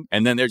messaging.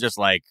 And then they're just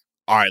like,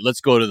 all right, let's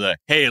go to the,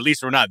 hey, at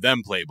least we're not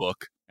them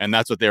playbook. And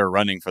that's what they were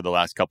running for the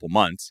last couple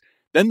months.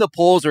 Then the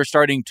polls are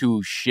starting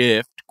to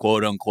shift,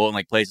 quote unquote, in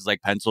like places like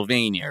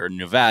Pennsylvania or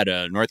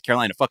Nevada, North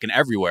Carolina, fucking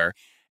everywhere.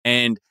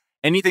 And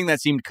anything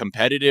that seemed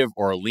competitive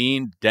or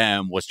lean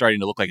Dem was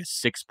starting to look like a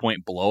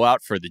 6-point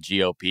blowout for the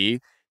GOP.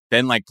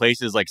 Then like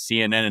places like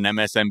CNN and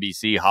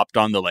MSNBC hopped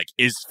on the like,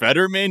 is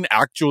Fetterman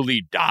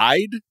actually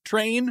died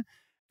train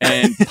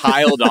and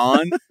piled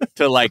on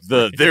to like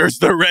there's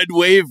the red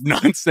wave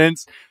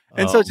nonsense.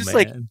 And so just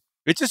like,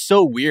 it's just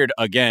so weird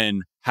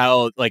again,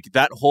 how like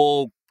that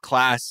whole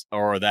class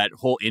or that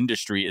whole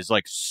industry is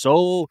like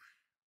so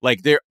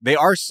like they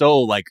are so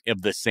like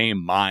of the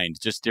same mind,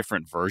 just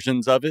different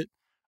versions of it.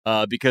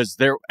 Because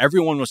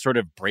everyone was sort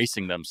of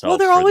bracing themselves. Well,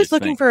 they're always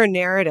looking for a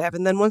narrative.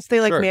 And then once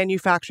they like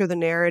manufacture the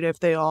narrative,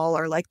 they all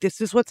are like,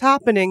 this is what's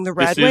happening. The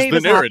red wave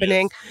is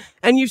happening.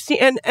 And you see,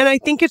 and I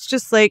think it's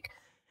just like,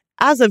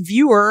 as a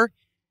viewer,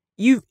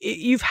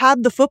 you've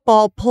had the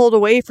football pulled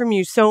away from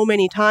you so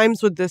many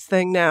times with this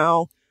thing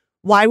now.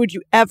 Why would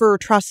you ever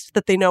trust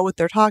that they know what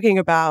they're talking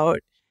about?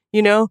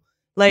 You know,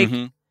 like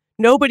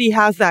nobody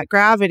has that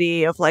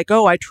gravity of like,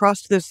 oh, I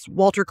trust this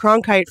Walter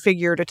Cronkite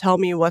figure to tell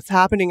me what's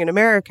happening in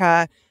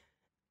America.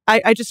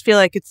 I just feel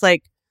like it's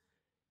like,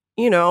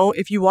 you know,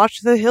 if you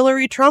watch the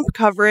Hillary Trump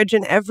coverage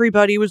and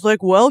everybody was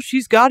like, well,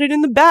 she's got it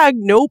in the bag,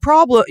 no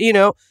problem, you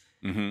know,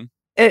 Mm-hmm.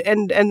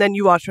 and then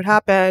you watch what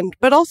happened.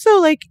 But also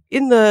like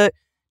in the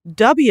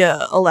W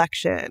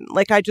election,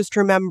 like I just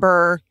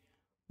remember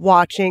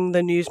watching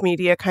the news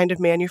media kind of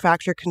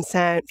manufacture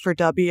consent for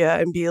W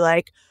and be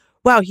like,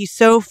 wow, he's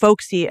so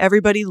folksy.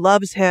 Everybody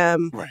loves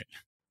him. Right.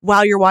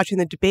 While you're watching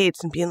the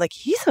debates and being like,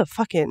 he's a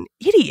fucking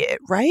idiot,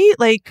 right?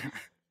 Like,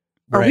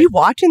 are Right. we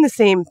watching the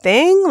same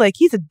thing? Like,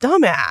 he's a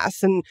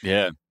dumbass. And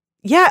Yeah.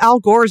 Al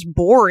Gore's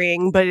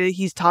boring, but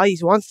he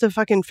wants to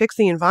fucking fix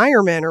the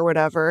environment or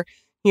whatever,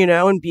 you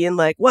know, and being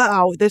like,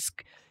 wow, this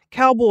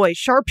cowboy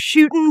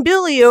sharpshooting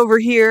Billy over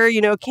here,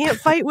 you know, can't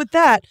fight with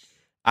that.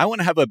 I want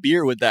to have a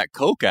beer with that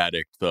Coke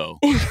addict, though.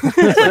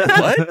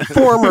 What?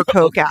 Former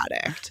Coke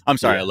addict. I'm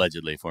sorry,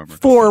 allegedly former.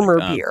 Former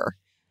Coke addict. beer.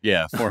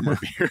 Yeah, former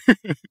beer.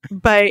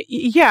 But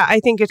yeah,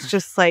 I think it's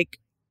just like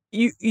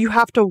you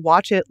have to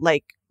watch it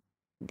like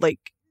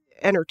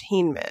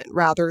entertainment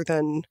rather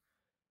than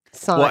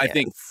science. Well, I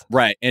think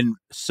right, and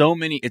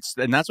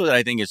that's what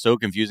I think is so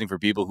confusing for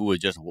people who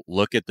would just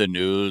look at the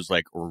news,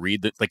 like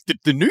read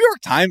the New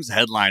York Times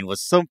headline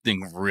was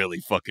something really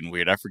fucking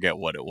weird. I forget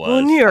what it was.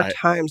 Well, New York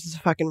Times is a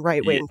fucking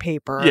right wing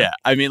paper. Yeah,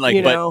 I mean, like,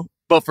 you know?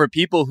 but for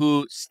people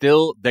who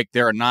still like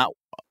they're not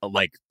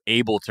like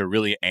able to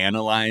really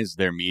analyze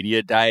their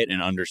media diet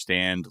and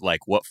understand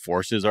like what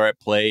forces are at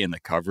play in the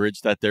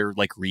coverage that they're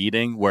like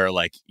reading, where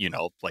like, you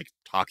know, like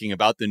talking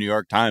about the New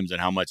York Times and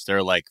how much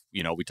they're like,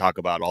 you know, we talk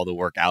about all the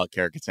work Alec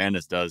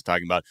Karakatsanis does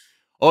talking about,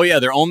 oh yeah,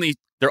 their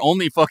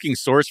only fucking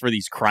source for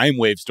these crime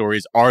wave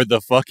stories are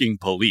the fucking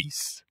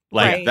police.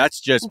 Like Right. that's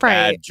just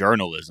bad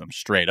journalism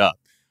straight up.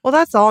 Well,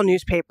 that's all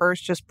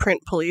newspapers just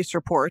print police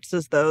reports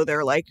as though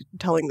they're like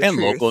telling the And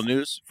truth. local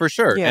news for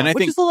sure. Yeah, And I which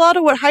think is a lot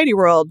of what Heidi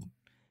World,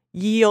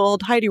 ye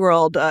old Heidi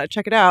World,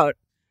 check it out,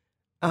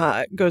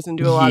 goes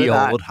into a lot Ye of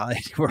that. old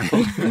Heidi World.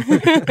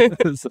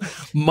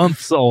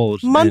 Months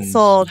old. Months and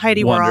old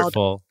Heidi World.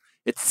 wonderful.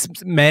 It's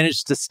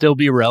managed to still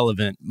be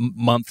relevant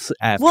months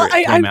after Well,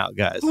 it came out,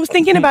 guys. I was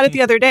thinking about it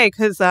the other day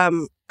because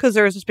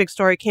there was this big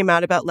story came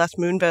out about Les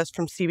Moonves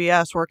from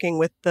CBS working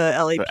with the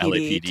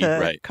LAPD, to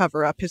right.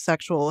 cover up his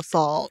sexual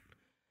assault.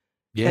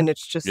 Yeah. And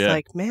it's just Yeah.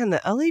 like, man,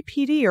 the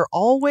LAPD are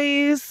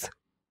always.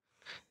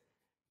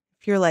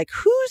 If you're like,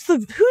 who's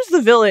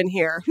the villain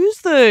here? Who's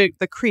the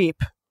creep?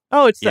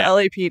 Oh, it's the Yeah.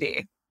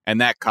 LAPD.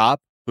 And that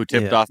cop who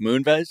tipped off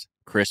Moonves,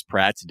 Chris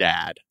Pratt's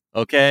dad.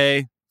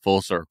 Okay,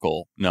 full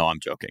circle. No, I'm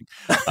joking.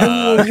 You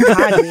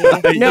had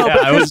me. No, yeah,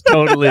 but I was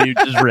totally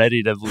just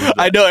ready to believe that.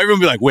 I know everyone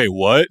be like, "Wait,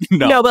 what?"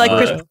 No, but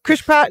like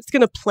Chris Pratt's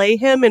going to play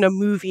him in a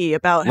movie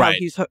about how Right.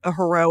 he's a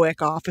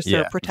heroic officer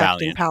Yeah, protecting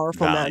valiant,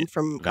 powerful men valiant,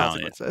 from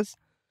valiant. consequences.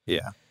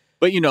 Yeah.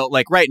 But you know,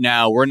 like right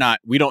now,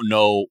 we don't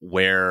know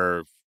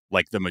where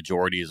like the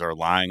majorities are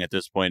lying at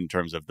this point in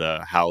terms of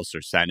the House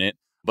or Senate.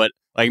 But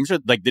like I'm sure,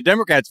 like the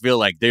Democrats feel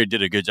like they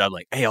did a good job.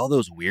 Like, hey, all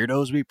those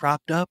weirdos we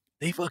propped up,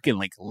 they fucking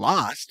like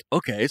lost.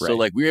 Okay, so Right.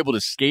 like we were able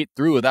to skate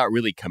through without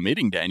really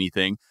committing to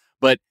anything.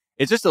 But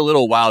it's just a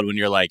little wild when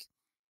you're like,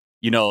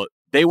 you know,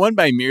 they won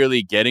by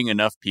merely getting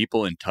enough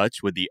people in touch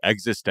with the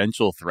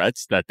existential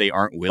threats that they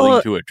aren't willing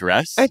Well, to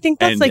address. I think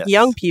that's And- like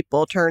young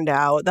people turned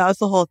out. That was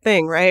the whole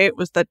thing, right?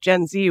 Was that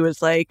Gen Z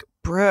was like,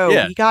 bro,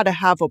 Yeah. we got to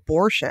have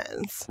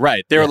abortions.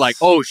 Right. They were Yes. like,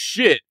 oh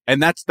shit.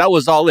 And that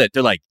was all it.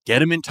 They're like, get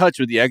them in touch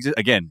with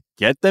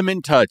get them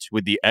in touch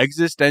with the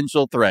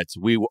existential threats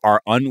we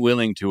are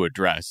unwilling to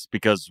address,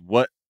 because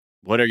what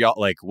are y'all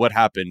like, what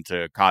happened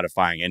to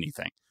codifying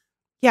anything?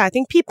 Yeah, I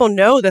think people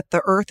know that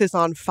the earth is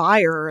on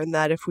fire and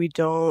that if we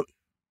don't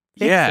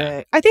fix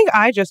it. I think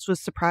I just was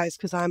surprised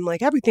because I'm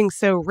like, everything's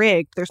so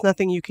rigged. There's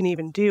nothing you can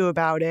even do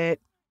about it.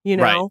 You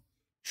know?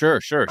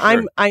 Right. Sure.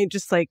 I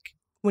just like,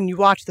 when you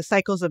watch the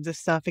cycles of this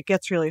stuff, it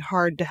gets really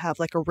hard to have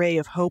like a ray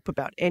of hope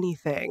about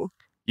anything.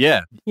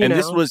 Yeah. You And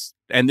know?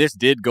 this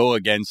did go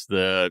against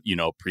the, you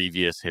know,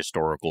 previous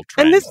historical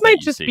trends. And this that might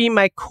you just see. be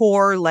my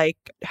core, like,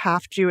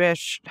 half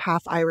Jewish,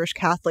 half Irish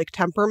Catholic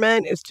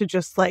temperament, is to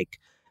just, like,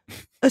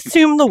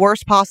 assume the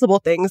worst possible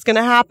thing's going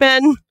to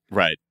happen.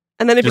 Right.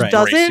 And then if Just it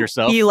brace doesn't,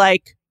 yourself. be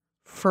like,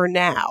 for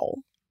now.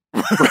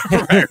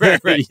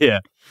 right. Yeah.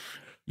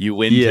 You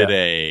win Yeah.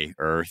 today,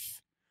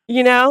 Earth.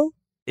 You know?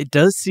 It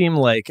does seem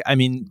like, I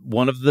mean,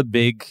 one of the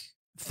big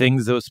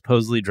things that was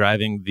supposedly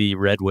driving the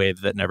red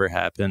wave that never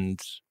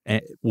happened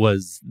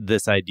was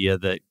this idea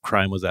that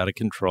crime was out of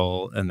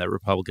control and that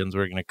Republicans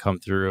were going to come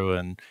through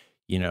and,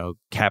 you know,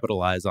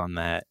 capitalize on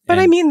that. But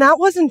and, I mean, that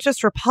wasn't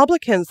just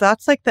Republicans.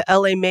 That's like the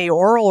LA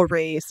mayoral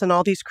race and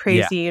all these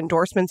crazy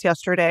endorsements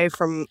yesterday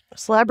from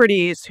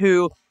celebrities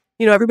who,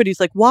 you know, everybody's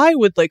like, why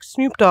would like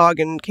Snoop Dogg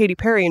and Katy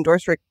Perry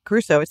endorse Rick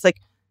Caruso? It's like,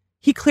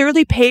 he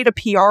clearly paid a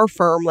PR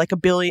firm like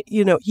 $1 billion,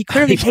 you know, he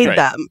clearly paid Right.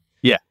 them.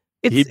 Yeah.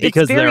 It's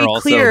because very they're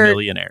also clear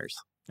millionaires.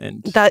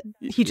 And that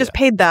he just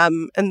paid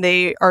them and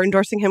they are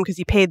endorsing him because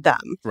he paid them.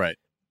 Right.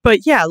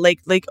 But yeah, like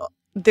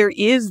there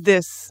is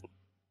this,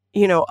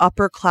 you know,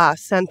 upper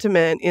class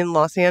sentiment in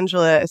Los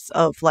Angeles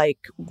of like,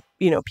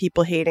 you know,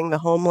 people hating the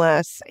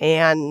homeless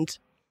and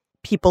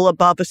people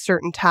above a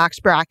certain tax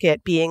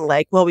bracket being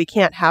like, well, we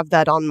can't have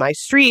that on my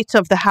street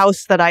of the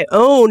house that I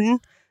own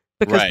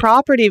because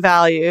property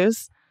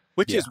values.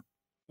 Which is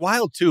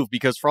wild, too,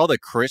 because for all the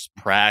Chris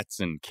Pratts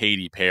and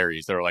Katy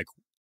Perrys, they're like,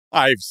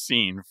 I've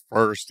seen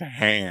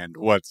firsthand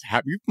what's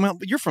happening.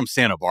 You're from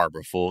Santa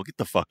Barbara, fool. Get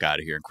the fuck out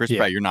of here. And Chris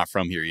Pratt, you're not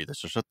from here either.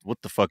 So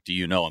what the fuck do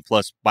you know? And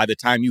plus, by the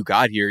time you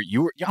got here,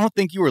 I don't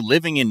think you were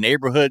living in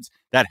neighborhoods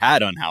that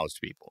had unhoused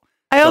people.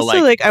 I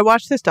also I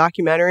watched this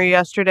documentary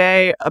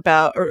yesterday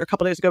or a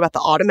couple days ago about the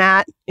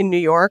Automat in New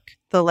York,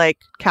 the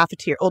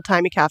cafeteria, old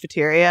timey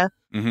cafeteria.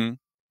 Mm-hmm.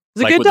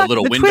 Like with the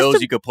little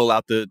windows, you could pull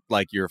out the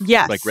your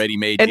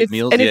ready-made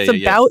meals. And it's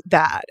about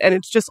that, and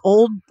it's just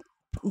old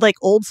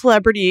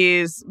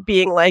celebrities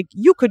being like,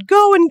 you could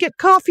go and get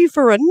coffee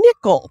for a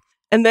nickel,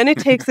 and then it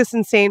takes this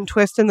insane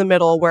twist in the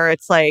middle where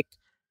it's like,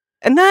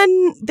 and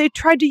then they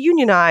tried to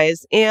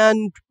unionize,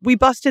 and we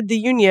busted the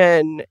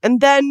union,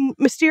 and then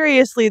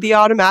mysteriously the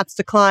Automats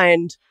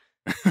declined,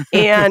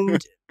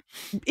 and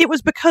it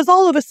was because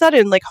all of a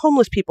sudden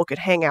homeless people could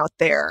hang out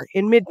there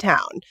in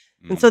Midtown.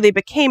 And so they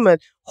became a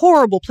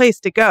horrible place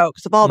to go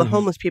because of all the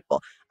homeless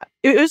people.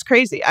 It was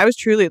crazy. I was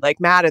truly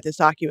mad at this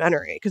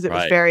documentary because it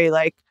was very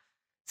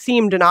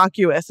seemed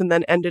innocuous and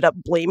then ended up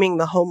blaming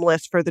the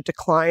homeless for the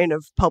decline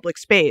of public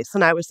space.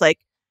 And I was like,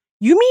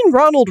 you mean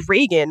Ronald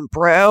Reagan,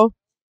 bro?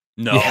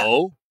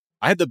 No.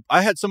 Yeah.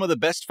 I had some of the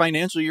best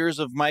financial years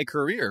of my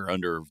career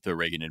under the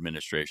Reagan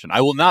administration.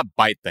 I will not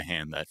bite the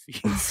hand that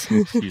feeds,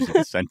 using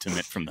the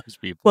sentiment from those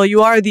people. Well,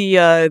 you are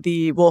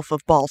the Wolf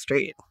of Wall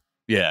Street.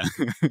 Yeah.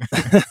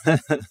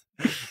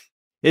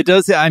 It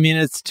does. I mean,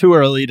 it's too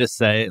early to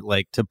say,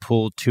 to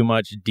pull too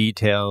much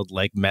detailed,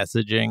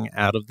 messaging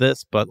out of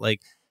this. But,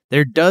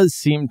 there does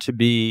seem to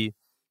be,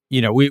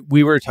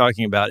 we were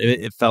talking about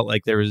it felt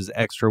like there was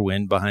extra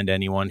wind behind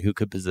anyone who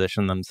could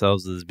position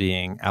themselves as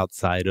being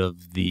outside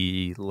of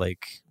the,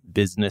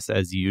 business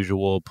as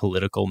usual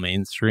political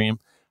mainstream.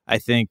 I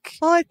think.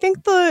 Well, I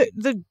think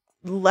the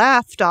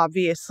left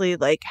obviously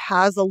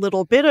has a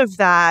little bit of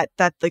that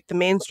the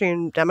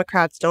mainstream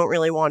Democrats don't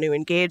really want to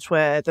engage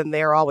with, and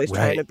they're always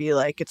trying to be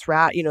it's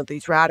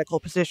these radical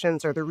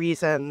positions are the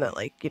reason that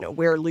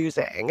we're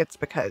losing. It's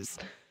because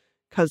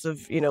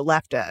of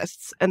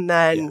leftists, and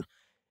then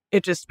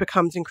it just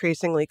becomes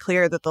increasingly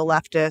clear that the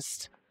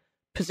leftist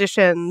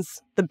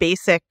positions, the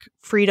basic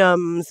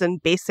freedoms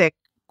and basic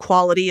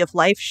quality of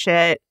life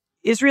shit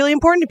is really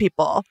important to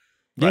people.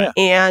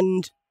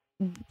 And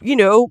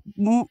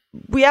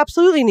we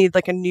absolutely need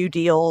a New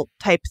Deal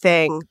type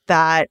thing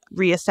that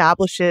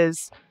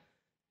reestablishes,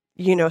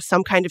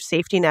 some kind of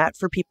safety net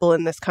for people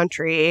in this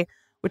country,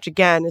 which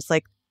again is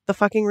the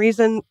fucking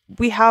reason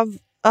we have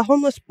a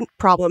homeless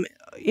problem,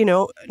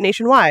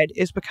 nationwide,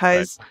 is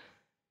because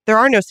there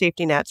are no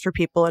safety nets for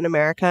people in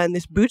America. And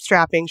this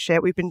bootstrapping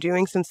shit we've been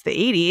doing since the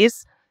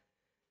 80s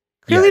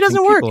clearly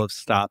doesn't work. People have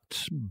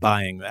stopped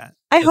buying that.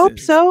 I hope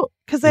so,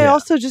 because I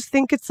also just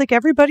think it's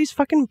everybody's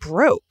fucking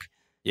broke.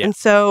 Yeah. And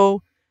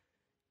so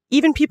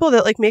even people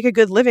that make a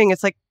good living,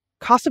 it's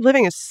cost of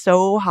living is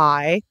so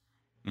high.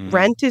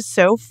 Rent is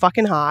so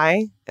fucking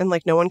high, and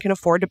no one can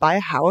afford to buy a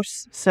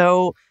house.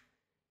 So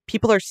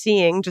people are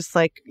seeing just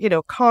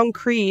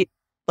concrete,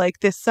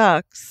 this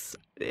sucks.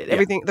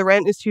 Everything, the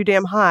rent is too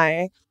damn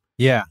high.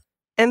 Yeah.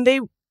 And they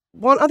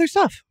want other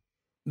stuff.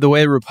 The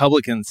way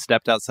Republicans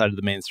stepped outside of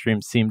the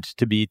mainstream seemed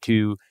to be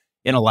to,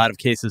 in a lot of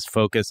cases,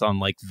 focus on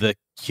the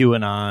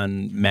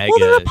QAnon mega.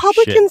 Well, the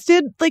Republicans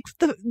did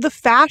the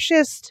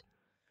fascist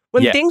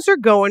when things are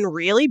going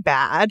really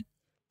bad.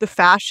 The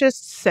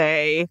fascists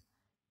say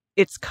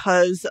it's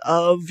because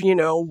of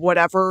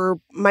whatever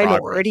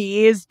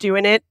minority is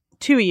doing it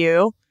to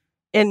you,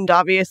 and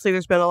obviously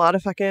there's been a lot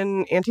of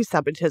fucking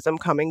anti-Semitism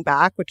coming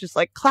back, which is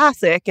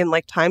classic in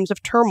times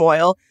of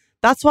turmoil.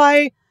 That's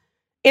why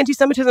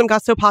anti-Semitism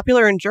got so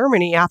popular in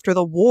Germany after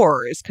the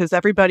wars, because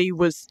everybody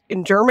was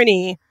in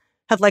Germany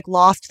had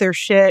lost their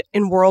shit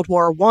in World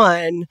War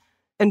I,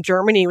 and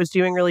Germany was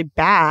doing really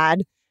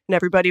bad, and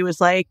everybody was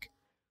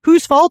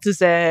whose fault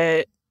is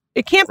it?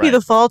 It can't be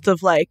the fault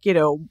of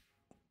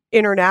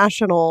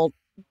international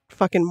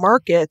fucking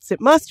markets.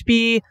 It must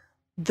be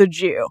the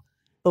Jew,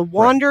 the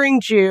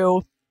wandering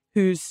Jew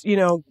who's,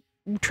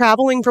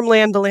 traveling from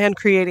land to land,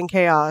 creating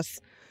chaos.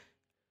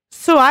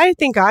 So I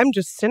think I'm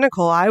just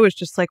cynical. I was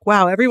just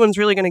wow, everyone's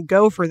really going to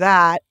go for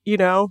that.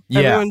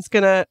 Everyone's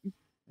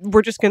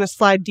we're just going to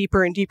slide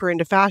deeper and deeper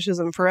into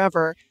fascism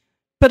forever.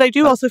 But I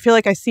do also feel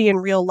I see in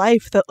real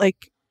life that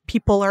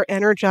people are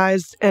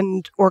energized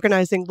and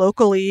organizing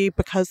locally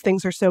because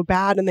things are so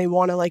bad, and they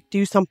want to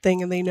do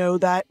something, and they know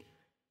that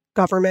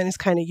government is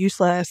kind of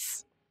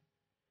useless.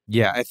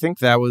 Yeah, I think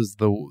that was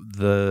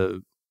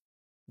the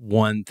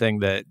one thing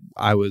that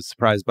I was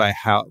surprised by,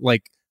 how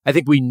I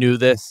think we knew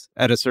this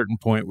at a certain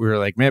point. We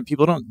were man,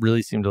 people don't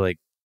really seem to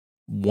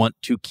want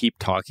to keep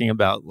talking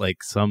about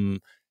some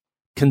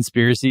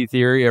conspiracy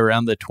theory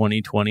around the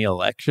 2020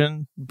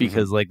 election,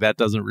 because that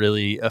doesn't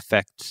really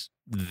affect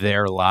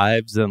their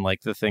lives and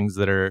the things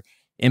that are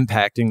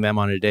impacting them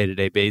on a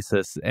day-to-day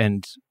basis.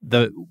 And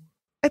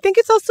I think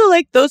it's also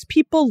like those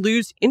people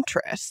lose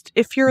interest.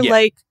 If you're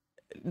like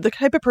the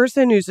type of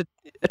person who's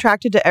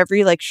attracted to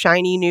every like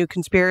shiny new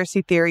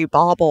conspiracy theory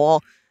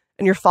bauble,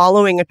 and you're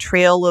following a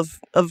trail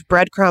of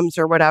breadcrumbs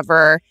or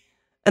whatever,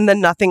 and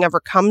then nothing ever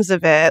comes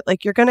of it,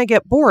 like you're going to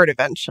get bored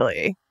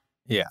eventually.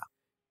 Yeah.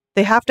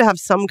 They have to have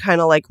some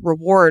kind of like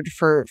reward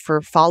for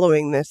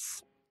following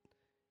this,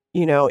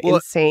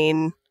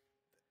 insane.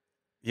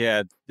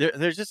 Yeah,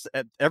 they're just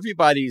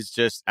everybody's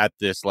just at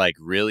this like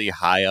really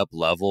high up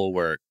level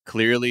where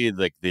clearly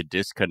like the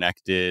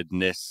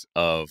disconnectedness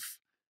of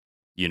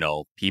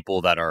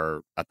people that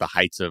are at the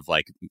heights of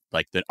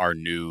our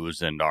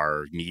news and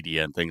our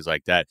media and things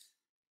like that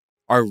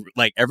are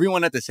like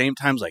everyone at the same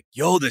time is like,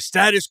 yo, the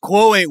status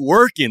quo ain't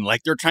working.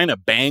 Like they're trying to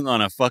bang on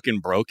a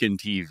fucking broken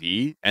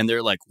TV and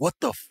they're like, what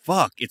the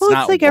fuck? It's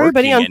not like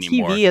everybody on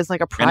anymore. TV is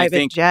like a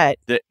private jet.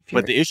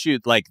 But the issue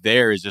like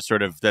there is just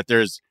sort of that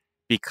there's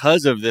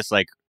because of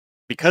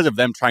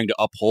them trying to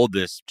uphold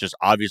this just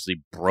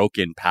obviously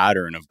broken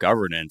pattern of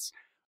governance,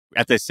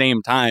 at the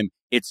same time,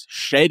 it's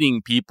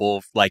shedding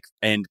people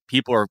and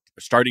people are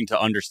starting to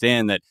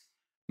understand that,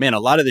 man, a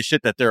lot of the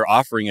shit that they're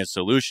offering as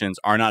solutions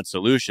are not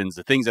solutions.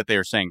 The things that they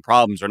are saying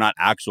problems are not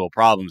actual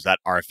problems that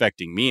are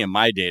affecting me in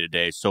my day to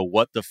day. So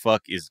what the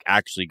fuck is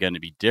actually going to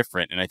be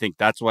different? And I think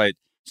that's why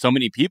so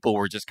many people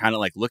were just kind of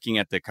like looking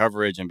at the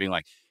coverage and being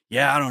like,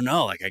 yeah, I don't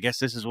know. Like, I guess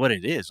this is what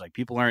it is. Like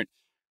people aren't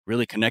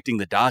really connecting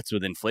the dots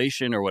with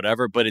inflation or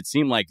whatever, but it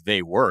seemed like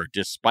they were.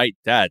 Despite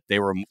that,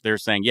 they're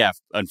saying, yeah,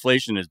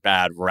 inflation is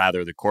bad.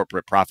 Rather, the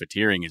corporate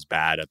profiteering is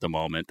bad at the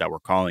moment that we're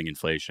calling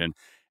inflation.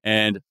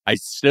 And I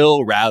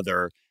still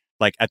rather,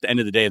 like, at the end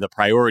of the day, the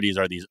priorities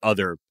are these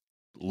other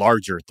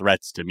larger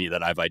threats to me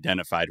that I've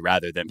identified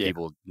rather than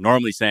people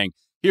normally saying,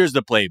 here's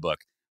the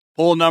playbook.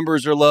 Poll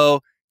numbers are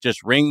low.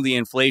 Just ring the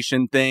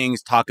inflation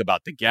things, talk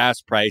about the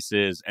gas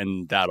prices,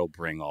 and that'll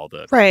bring all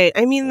the... Right.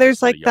 I mean,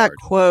 there's like that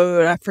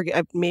quote, I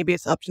forget, maybe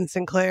it's Upton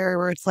Sinclair,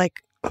 where it's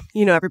like,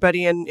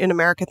 everybody in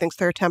America thinks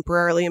they're a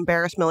temporarily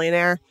embarrassed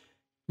millionaire.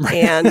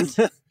 And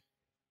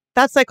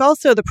that's like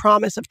also the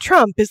promise of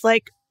Trump is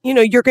like,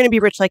 you're going to be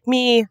rich like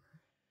me.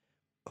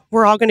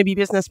 We're all going to be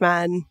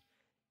businessmen.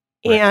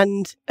 Right.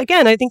 And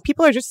again, I think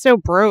people are just so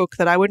broke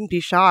that I wouldn't be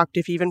shocked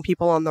if even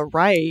people on the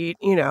right,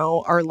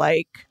 are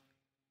like,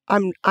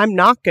 I'm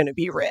not going to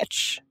be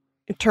rich,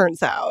 it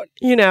turns out,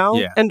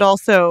 Yeah. And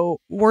also,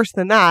 worse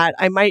than that,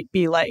 I might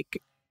be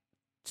like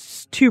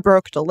too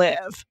broke to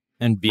live.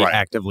 And be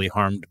actively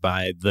harmed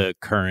by the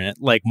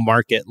current like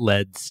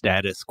market-led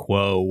status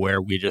quo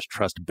where we just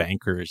trust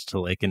bankers to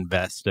like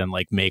invest and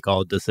like make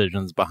all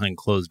decisions behind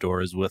closed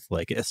doors with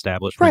like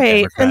establishment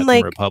Democrats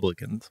and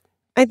Republicans.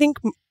 I think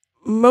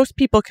most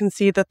people can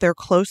see that they're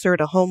closer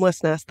to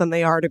homelessness than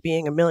they are to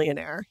being a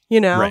millionaire,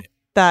 Right.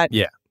 That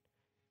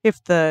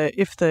if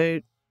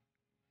the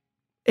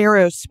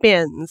arrow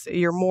spins,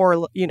 you're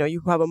more,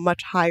 you have a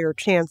much higher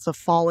chance of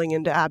falling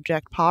into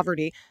abject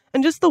poverty.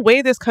 And just the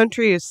way this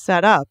country is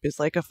set up is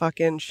like a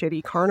fucking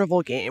shitty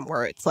carnival game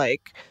where it's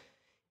like,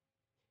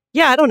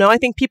 I don't know. I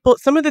think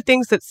some of the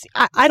things that,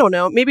 I don't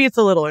know, maybe it's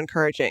a little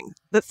encouraging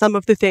that some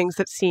of the things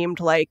that seemed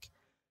like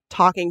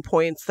talking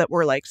points that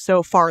were like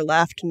so far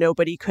left,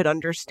 nobody could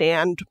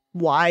understand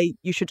why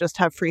you should just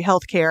have free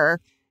healthcare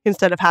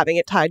instead of having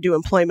it tied to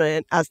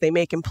employment as they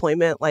make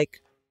employment like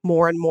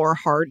more and more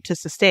hard to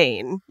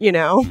sustain,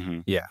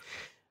 Mm-hmm. Yeah.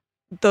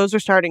 Those are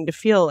starting to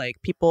feel like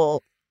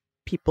people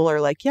are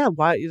like, yeah,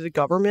 why is the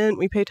government?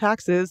 We pay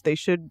taxes. They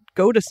should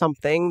go to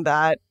something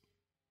that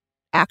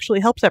actually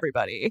helps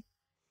everybody.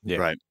 Yeah.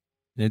 Right.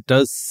 It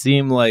does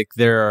seem like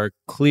there are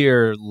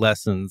clear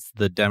lessons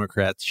the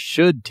Democrats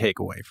should take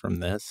away from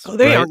this. Oh,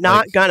 they are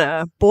not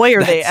gonna. Boy,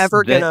 are they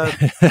ever gonna.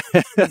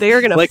 They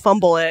are gonna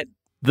fumble it.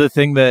 The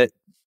thing that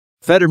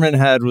Fetterman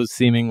had was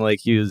seeming like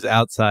he was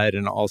outside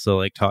and also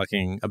like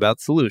talking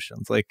about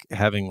solutions, like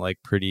having like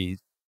pretty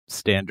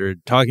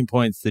standard talking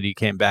points that he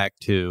came back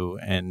to.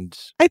 And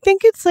I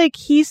think it's like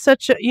he's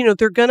such a,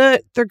 they're gonna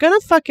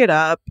fuck it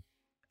up,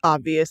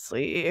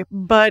 obviously.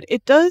 But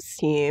it does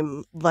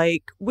seem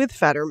like with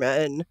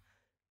Fetterman,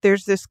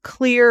 there's this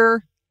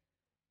clear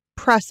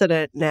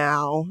precedent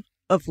now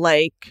of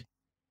like,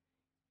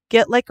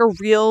 get like a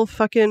real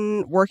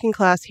fucking working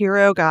class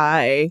hero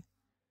guy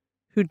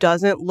who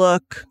doesn't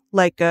look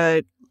like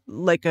a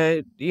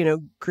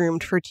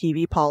groomed for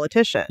TV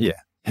politician. Yeah.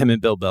 Him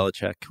and Bill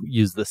Belichick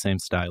use the same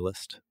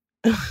stylist.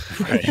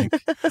 Right.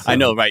 I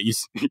know, right?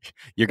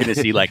 You're going to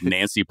see like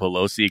Nancy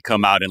Pelosi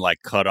come out and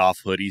like cut off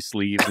hoodie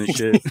sleeves and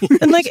shit.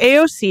 And like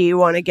AOC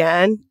won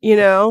again,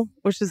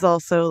 which is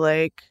also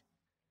like,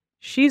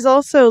 she's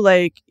also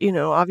like,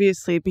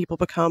 obviously people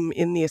become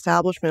in the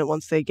establishment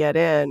once they get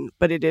in,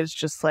 but it is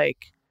just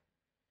like,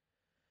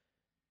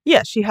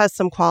 yeah, she has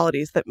some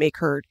qualities that make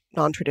her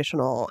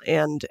non-traditional.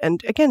 And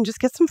again, just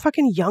get some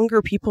fucking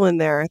younger people in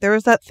there. There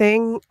was that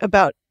thing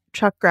about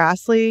Chuck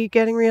Grassley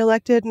getting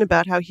reelected and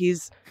about how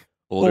he's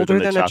older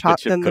than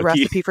the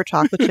recipe for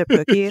chocolate chip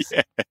cookies.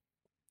 Yeah.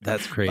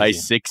 That's crazy. By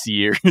 6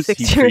 years.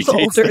 6 years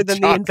older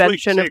than the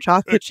invention of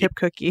chocolate chip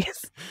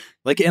cookies.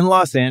 Like in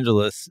Los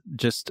Angeles,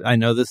 I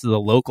know this is a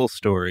local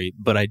story,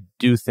 but I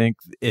do think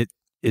it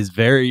is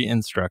very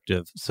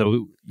instructive.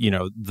 So,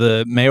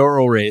 the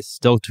mayoral race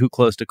still too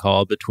close to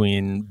call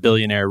between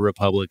billionaire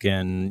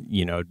Republican,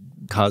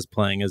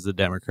 cosplaying as the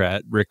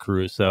Democrat, Rick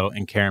Caruso,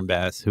 and Karen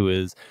Bass, who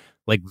is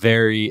like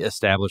very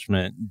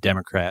establishment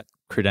Democrat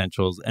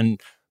credentials. And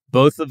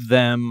both of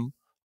them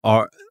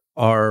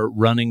are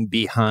running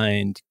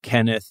behind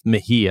Kenneth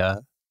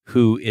Mejia,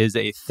 who is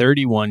a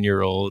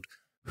 31-year-old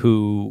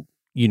who,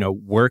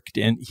 worked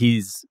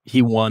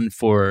he won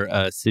for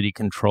city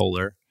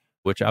controller,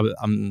 which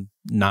I'm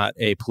not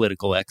a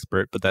political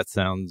expert, but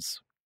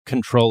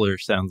controller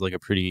sounds like a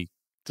pretty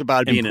It's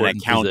about being an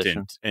accountant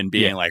position. And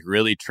being like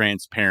really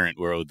transparent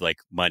where like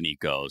money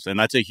goes. And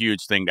that's a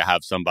huge thing to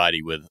have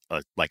somebody with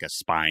a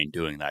spine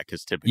doing that.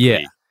 Cause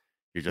typically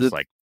you're just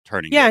like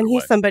turning. Yeah. And away.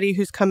 he's somebody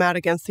who's come out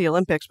against the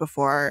Olympics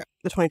before,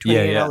 the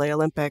 2028 LA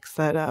Olympics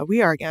that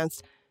we are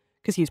against.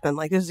 Cause he's been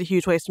like, this is a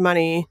huge waste of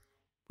money.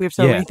 We have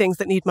so many things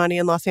that need money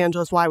in Los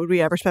Angeles. Why would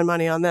we ever spend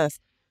money on this?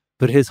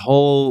 But his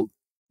whole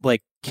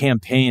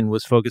campaign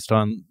was focused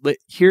on,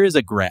 here is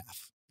a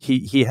graph.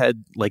 He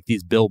had like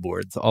these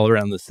billboards all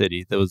around the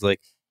city that was like,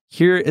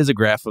 here is a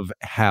graph of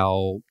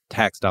how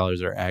tax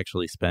dollars are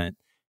actually spent.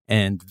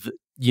 And,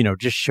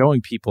 just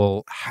showing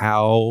people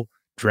how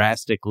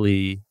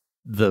drastically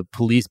the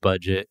police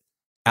budget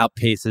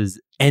outpaces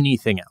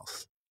anything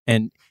else.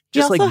 And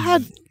just he also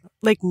had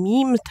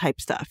meme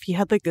type stuff. He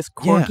had like this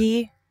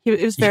corgi. Yeah.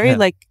 It was very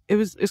it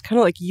was kind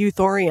of like youth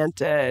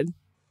oriented.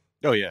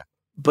 Oh, yeah.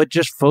 But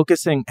just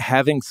focusing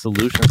on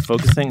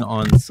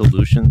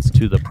solutions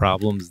to the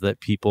problems that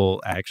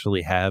people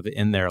actually have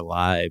in their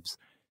lives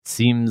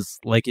seems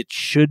like it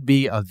should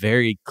be a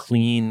very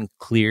clean,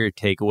 clear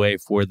takeaway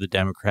for the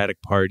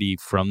Democratic Party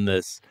from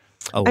this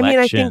election. I mean,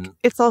 I think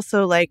it's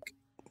also like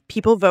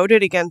people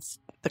voted against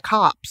the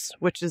cops,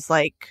 which is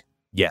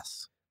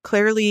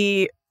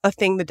clearly a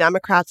thing the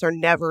Democrats are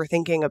never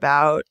thinking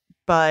about.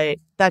 But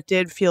that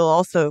did feel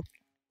also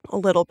a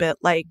little bit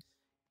like,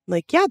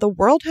 yeah, the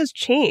world has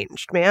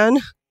changed, man.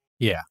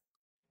 Yeah.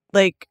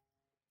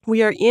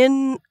 We are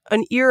in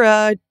an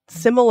era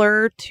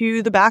similar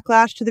to the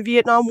backlash to the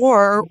Vietnam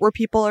War where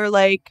people are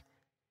like,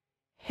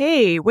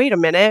 hey, wait a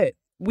minute.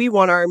 We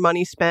want our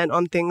money spent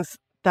on things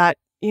that,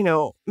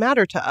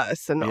 matter to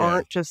us and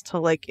aren't just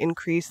to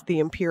increase the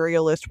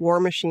imperialist war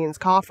machine's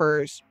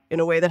coffers in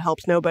a way that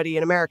helps nobody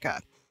in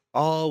America.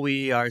 All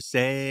we are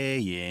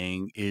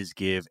saying is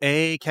give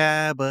a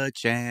cab a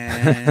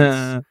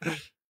chance.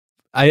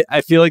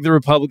 I feel like the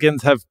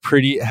Republicans have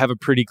a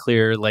pretty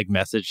clear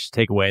message to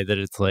take away, that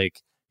it's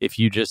if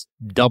you just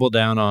double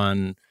down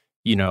on,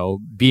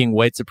 being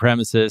white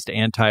supremacist,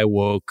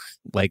 anti-woke,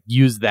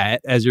 use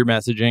that as your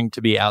messaging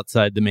to be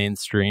outside the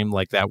mainstream,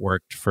 that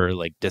worked for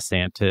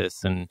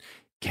DeSantis and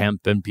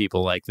Kemp and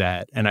people like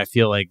that. And I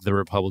feel like the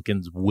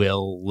Republicans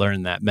will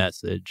learn that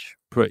message,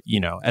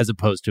 as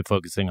opposed to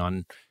focusing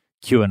on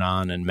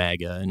QAnon and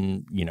MAGA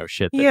and,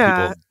 shit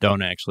that people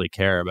don't actually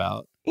care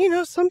about.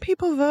 Some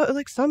people vote,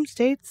 some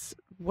states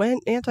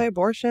went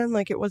anti-abortion,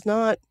 it was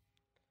not.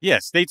 Yeah,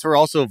 states were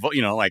also,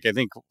 I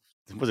think,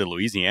 was it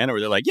Louisiana, where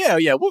they're like,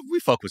 we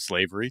fuck with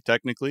slavery,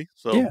 technically.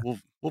 So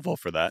we'll vote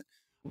for that.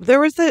 There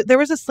was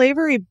a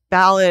slavery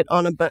ballot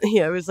on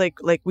it was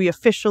like we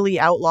officially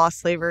outlaw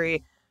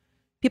slavery.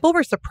 People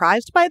were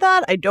surprised by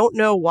that. I don't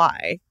know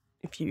why.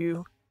 If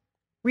you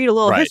read a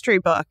little history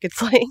book,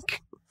 it's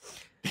like.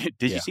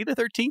 Did you see the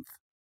 13th?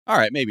 All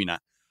right, maybe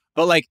not.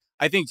 But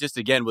I think just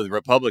again with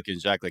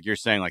Republicans, Jack, you're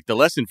saying, the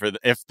lesson for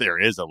if there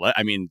is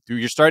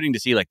you're starting to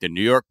see the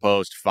New York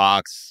Post,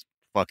 Fox,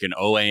 fucking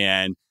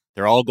OAN,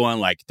 they're all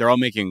going they're all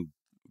making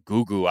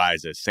goo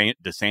eyes at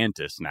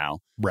DeSantis now.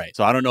 Right.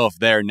 So I don't know if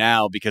they're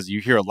now, because you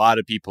hear a lot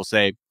of people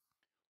say,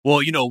 well,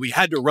 we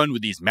had to run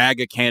with these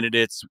MAGA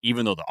candidates,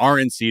 even though the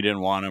RNC didn't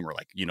want them, or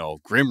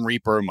Grim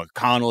Reaper,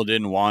 McConnell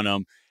didn't want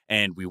them.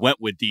 And we went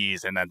with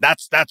these, and then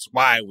that's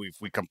why we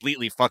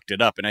completely fucked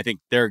it up. And I think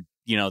they're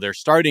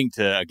starting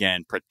to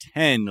again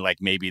pretend like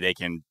maybe they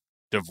can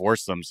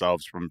divorce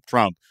themselves from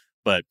Trump,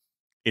 but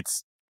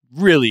it's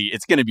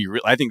going to be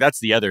real. I think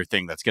that's the other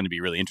thing that's going to be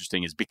really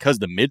interesting, is because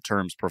the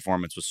midterms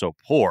performance was so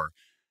poor,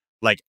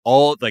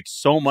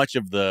 so much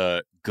of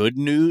the good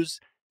news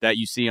that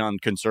you see on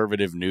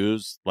conservative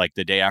news,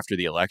 the day after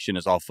the election,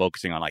 is all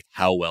focusing on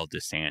how well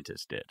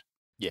DeSantis did.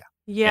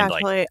 Yeah,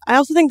 totally. I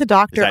also think the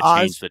Dr. That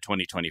Oz changed the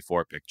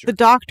 2024 picture. The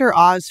Dr.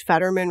 Oz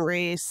Fetterman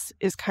race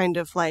is kind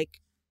of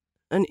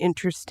an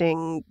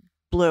interesting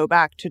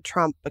blowback to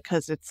Trump,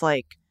 because it's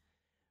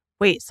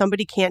wait,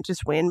 somebody can't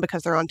just win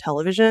because they're on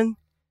television,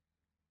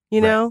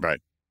 know?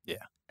 Right.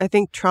 Yeah. I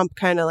think Trump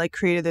kind of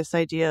created this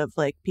idea of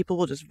people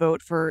will just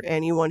vote for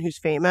anyone who's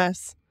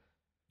famous.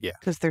 Yeah.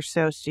 Because they're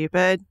so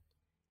stupid.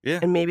 Yeah.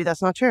 And maybe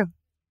that's not true.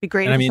 Be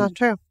great if it's not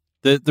true.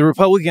 The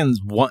Republicans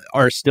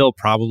are still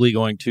probably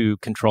going to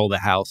control the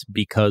House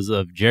because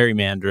of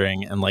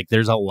gerrymandering. And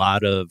there's a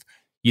lot of,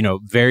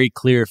 very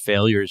clear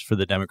failures for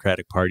the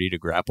Democratic Party to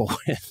grapple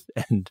with,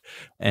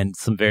 and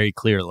some very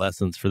clear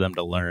lessons for them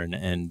to learn.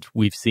 And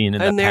we've seen in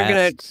the past, they're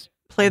going to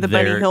play the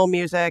Benny Hill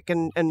music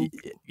and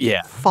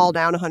fall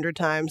down 100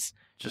 times.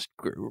 Just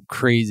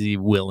crazy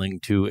willing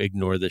to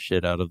ignore the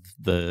shit out of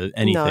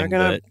anything. No, they're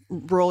going to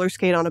roller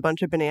skate on a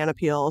bunch of banana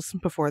peels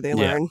before they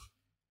learn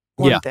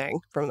one thing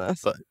from this.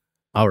 But,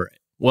 all right.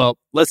 Well,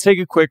 let's take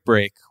a quick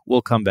break.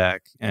 We'll come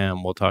back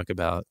and we'll talk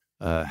about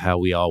how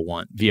we all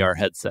want VR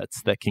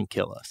headsets that can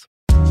kill us.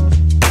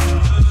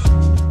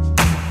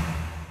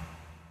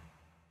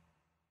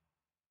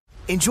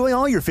 Enjoy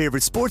all your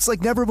favorite sports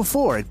like never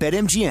before at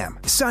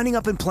BetMGM. Signing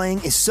up and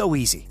playing is so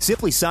easy.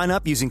 Simply sign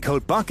up using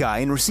code Buckeye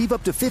and receive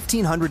up to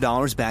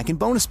 $1,500 back in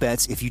bonus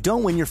bets if you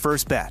don't win your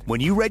first bet.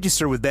 When you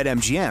register with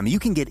BetMGM, you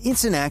can get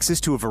instant access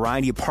to a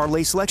variety of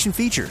parlay selection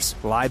features,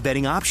 live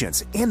betting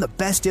options, and the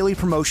best daily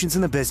promotions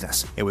in the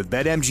business. And with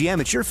BetMGM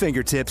at your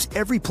fingertips,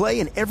 every play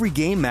and every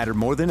game matter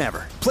more than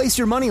ever. Place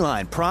your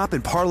moneyline, prop,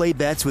 and parlay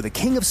bets with the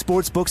king of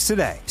sportsbooks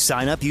today.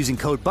 Sign up using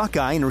code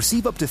Buckeye and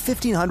receive up to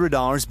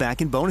 $1,500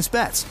 back in bonus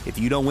bets if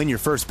you don't win your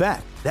first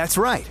bet. That's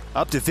right,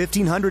 up to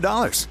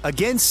 $1,500.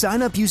 Again,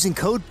 sign up using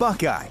code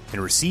Buckeye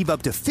and receive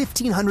up to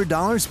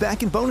 $1,500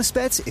 back in bonus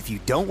bets if you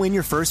don't win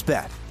your first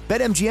bet.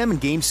 BetMGM and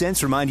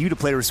GameSense remind you to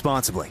play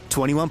responsibly.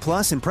 21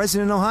 plus and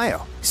present in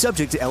Ohio.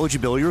 Subject to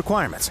eligibility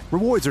requirements.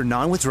 Rewards are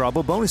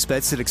non-withdrawable bonus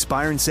bets that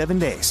expire in 7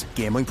 days.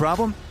 Gambling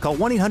problem? Call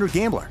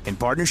 1-800-GAMBLER in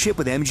partnership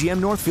with MGM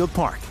Northfield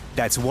Park.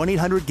 That's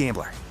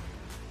 1-800-GAMBLER.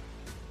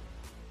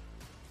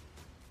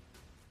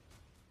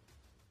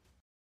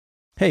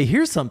 Hey,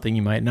 here's something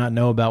you might not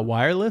know about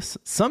wireless.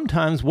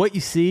 Sometimes what you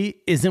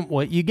see isn't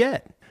what you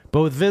get.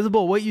 But with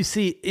Visible, what you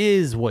see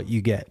is what you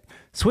get.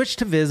 Switch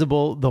to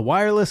Visible, the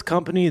wireless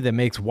company that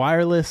makes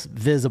wireless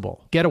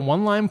visible. Get a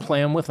one-line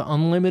plan with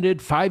unlimited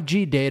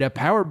 5G data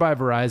powered by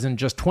Verizon,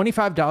 just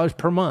 $25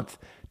 per month.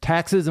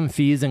 Taxes and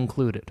fees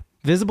included.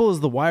 Visible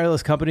is the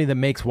wireless company that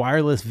makes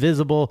wireless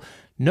visible.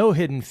 No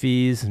hidden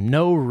fees,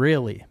 no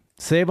really.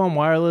 Save on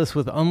wireless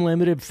with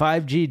unlimited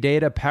 5G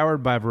data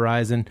powered by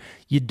Verizon.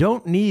 You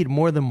don't need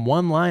more than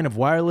one line of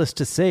wireless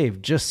to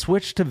save. Just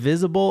switch to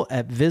Visible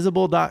at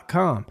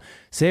Visible.com.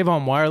 Save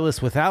on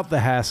wireless without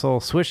the hassle.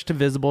 Switch to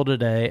Visible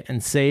today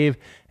and save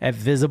at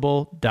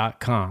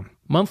Visible.com.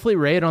 Monthly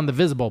rate on the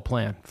Visible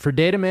plan. For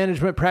data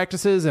management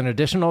practices and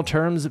additional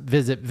terms,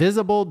 visit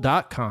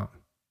Visible.com.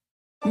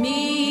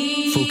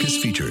 Focus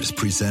Features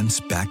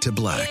presents Back to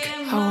Black.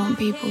 I want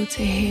people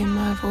to hear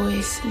my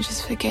voice and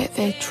just forget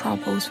their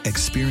troubles.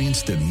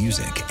 Experience the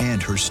music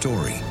and her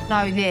story.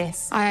 Know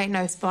this. I ain't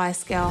no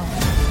Spice Girl.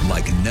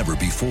 Like never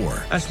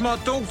before. That's my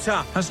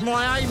daughter. That's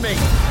my Amy.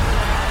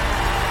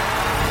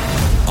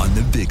 On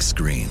the big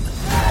screen.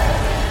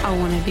 I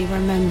want to be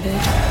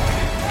remembered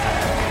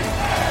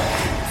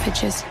for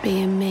just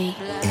being me.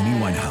 Amy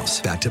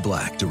Winehouse, Back to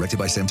Black. Directed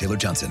by Sam Taylor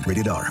Johnson.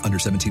 Rated R. Under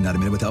 17, not a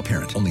minute without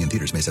parent. Only in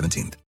theaters May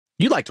 17th.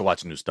 You like to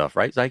watch new stuff,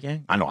 right,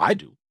 Zygang? I know I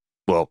do.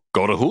 Well,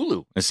 go to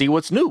Hulu and see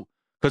what's new.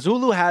 Because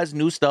Hulu has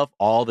new stuff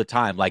all the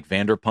time, like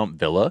Vanderpump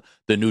Villa,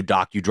 the new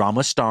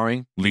docudrama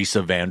starring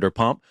Lisa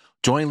Vanderpump.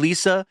 Join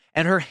Lisa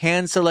and her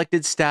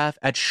hand-selected staff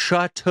at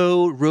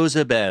Chateau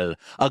Rosabelle,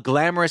 a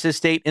glamorous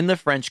estate in the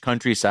French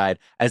countryside,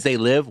 as they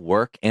live,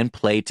 work, and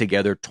play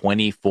together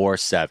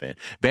 24/7.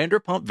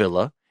 Vanderpump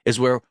Villa is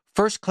where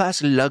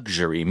first-class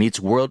luxury meets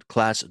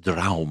world-class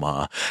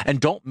drama. And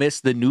don't miss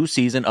the new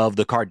season of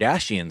The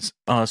Kardashians,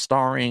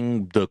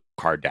 starring the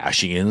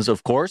Kardashians,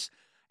 of course.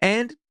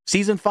 And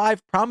Season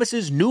 5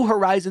 promises new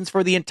horizons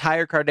for the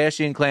entire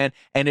Kardashian clan.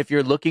 And if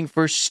you're looking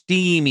for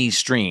steamy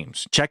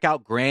streams, check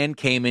out Grand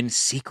Cayman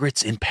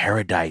Secrets in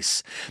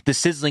Paradise, the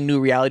sizzling new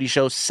reality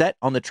show set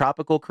on the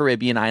tropical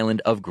Caribbean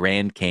island of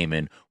Grand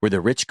Cayman, where the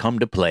rich come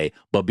to play.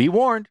 But be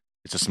warned,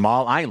 it's a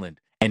small island,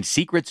 and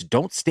secrets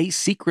don't stay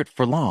secret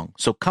for long.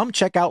 So come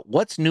check out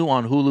what's new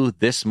on Hulu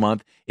this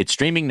month. It's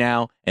streaming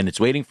now, and it's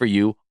waiting for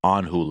you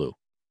on Hulu.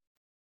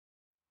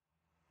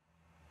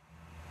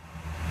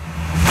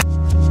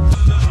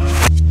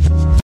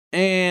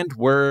 And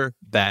we're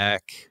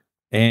back.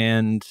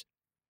 And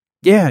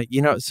yeah,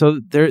 so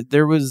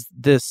there was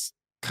this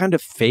kind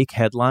of fake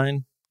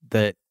headline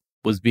that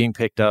was being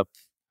picked up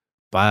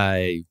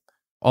by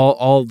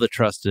all the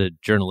trusted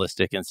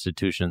journalistic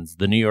institutions,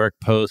 the New York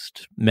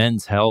Post,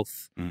 Men's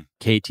Health,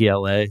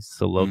 KTLA,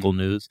 so local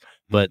news.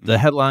 But the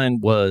headline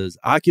was,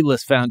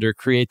 Oculus founder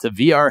creates a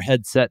VR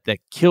headset that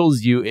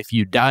kills you if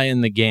you die in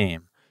the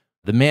game.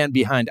 The man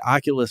behind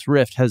Oculus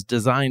Rift has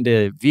designed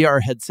a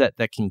VR headset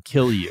that can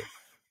kill you.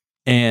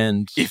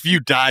 And if you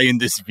die in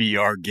this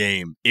VR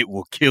game, it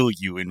will kill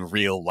you in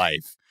real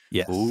life.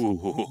 Yes.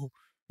 Ooh.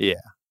 Yeah.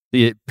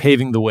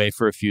 Paving the way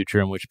for a future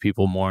in which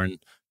people mourn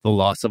the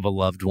loss of a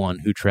loved one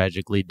who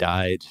tragically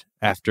died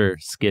after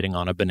skidding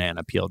on a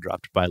banana peel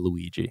dropped by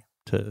Luigi,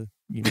 to,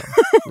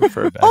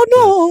 refer back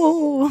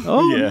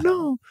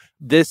no.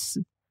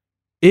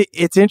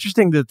 It's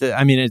interesting that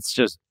it's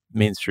just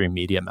mainstream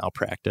media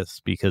malpractice,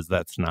 because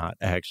that's not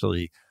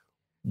actually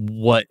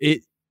what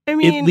it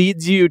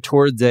leads you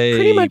towards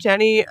pretty much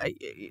any,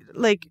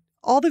 like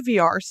all the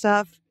VR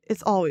stuff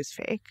it's always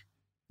fake.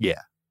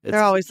 Yeah.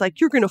 They're always like,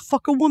 you're going to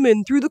fuck a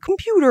woman through the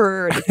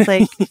computer. And it's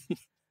like,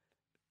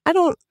 I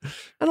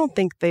don't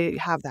think they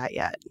have that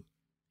yet.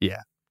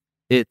 Yeah.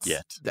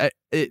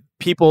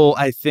 People,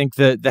 I think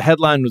that the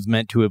headline was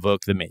meant to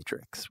evoke the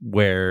Matrix,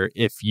 where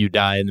if you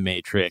die in the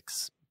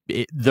Matrix,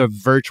 the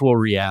virtual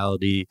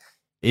reality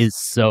is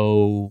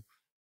so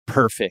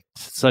perfect,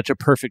 such a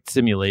perfect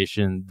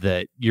simulation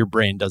that your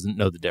brain doesn't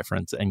know the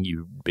difference and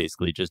you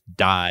basically just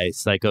die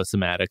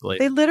psychosomatically.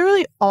 They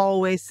literally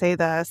always say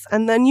this.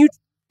 And then you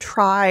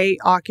try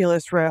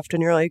Oculus Rift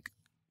and you're like,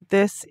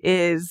 this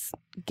is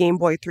Game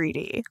Boy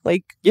 3D.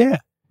 Like, yeah,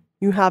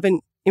 you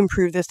haven't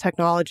improved this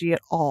technology at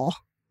all.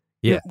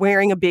 Yeah. You're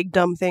wearing a big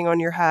dumb thing on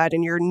your head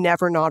and you're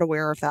never not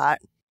aware of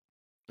that.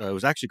 It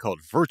was actually called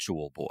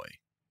Virtual Boy.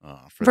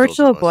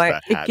 Virtual Boy,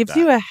 it gives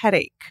you a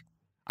headache.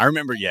 I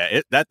remember,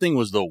 that thing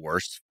was the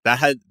worst.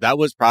 That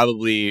was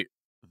probably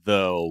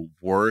the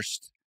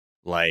worst,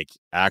 like,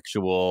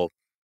 actual.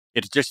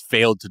 It just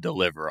failed to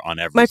deliver on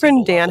every. My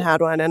friend Dan level.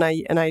 had one, and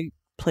I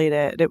played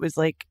it. It was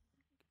like,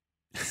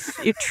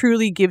 it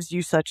truly gives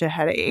you such a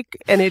headache,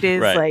 and it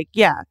is right.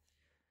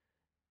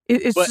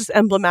 It's just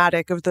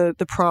emblematic of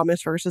the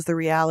promise versus the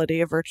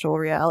reality of virtual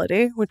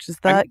reality, which is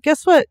that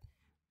guess what,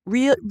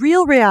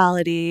 real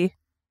reality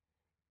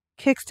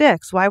kicks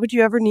dicks. Why would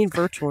you ever need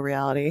virtual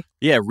reality?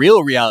 Yeah,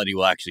 real reality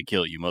will actually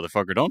kill you,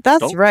 motherfucker.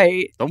 That's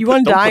right. You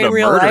want to die in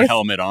real life?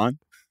 Helmet on.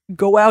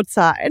 Go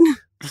outside.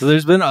 So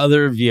there's been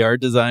other VR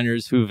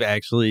designers who've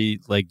actually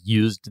like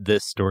used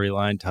this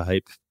storyline to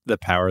hype the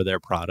power of their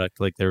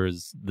product. Like there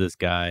was this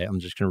guy, I'm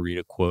just going to read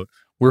a quote.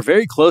 "We're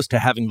very close to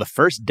having the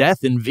first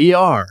death in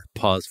VR."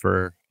 Pause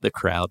for the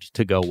crowd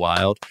to go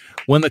wild.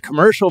 "When the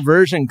commercial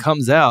version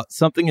comes out,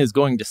 something is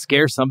going to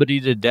scare somebody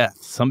to death.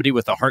 Somebody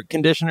with a heart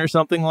condition or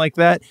something like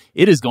that.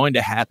 It is going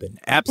to happen.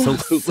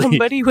 Absolutely."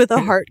 Somebody with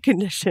a heart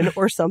condition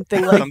or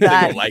something like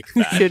that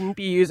who shouldn't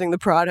be using the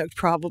product,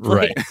 probably.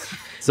 Right.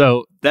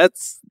 So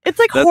that's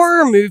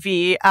horror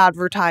movie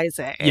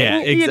advertising. Yeah,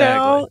 exactly. You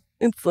know?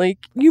 It's like,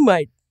 you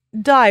might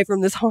die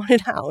from this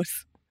haunted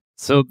house.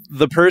 So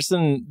the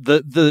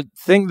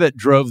thing that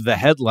drove the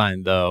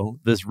headline, though,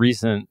 this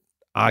recent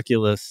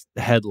Oculus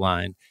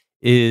headline,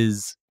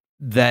 is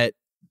that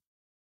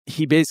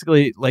he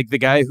basically, like the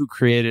guy who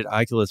created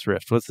Oculus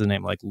Rift, what's his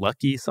name? Like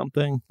Lucky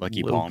something?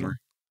 Lucky Palmer.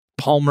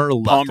 Palmer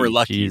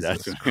Lucky.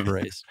 Jesus That's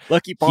Christ.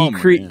 Lucky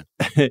Palmer.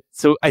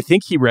 So I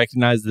think he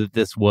recognized that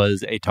this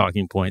was a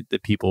talking point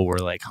that people were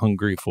like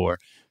hungry for.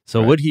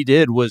 So what he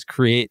did was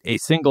create a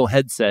single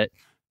headset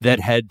that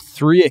had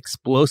 3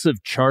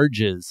 explosive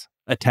charges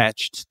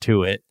attached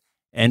to it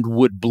and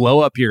would blow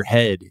up your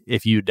head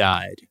if you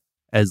died,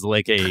 as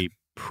like a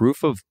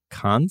proof of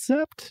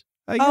concept,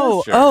 I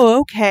guess.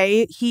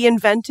 Okay. He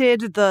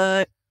invented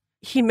a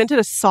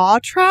saw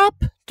trap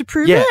to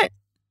prove it?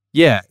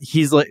 Yeah.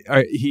 He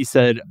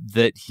said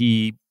that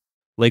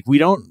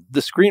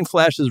the screen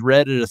flashes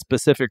red at a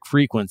specific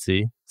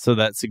frequency. So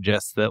that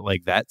suggests that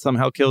like that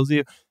somehow kills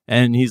you.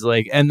 And he's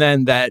like, and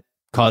then that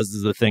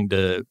causes the thing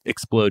to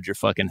explode your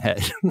fucking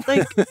head.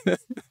 Like,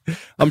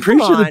 I'm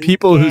pretty sure the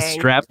people who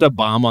strapped a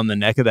bomb on the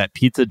neck of that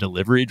pizza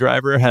delivery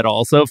driver had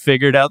also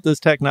figured out this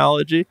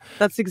technology.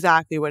 That's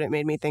exactly what it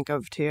made me think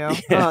of too.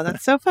 Yeah. Oh,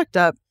 that's so fucked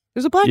up.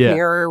 There's a Black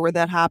Mirror where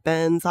that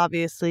happens,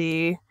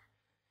 obviously.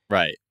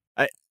 Right.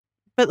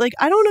 But like,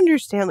 I don't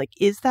understand. Like,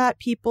 is that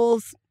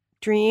people's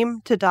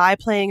dream to die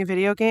playing a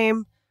video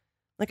game?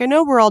 Like, I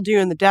know we're all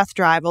doing the death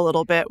drive a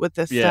little bit with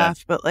this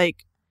stuff, but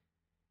like,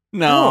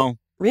 no, I don't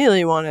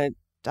really want to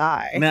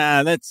die. Nah,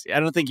 I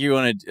don't think you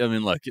want to. I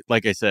mean, look,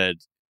 like I said,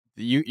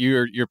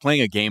 you're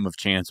playing a game of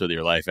chance with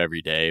your life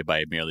every day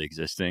by merely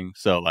existing.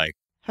 So like,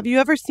 have you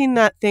ever seen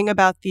that thing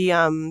about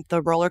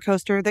the roller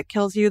coaster that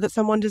kills you that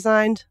someone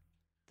designed?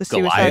 The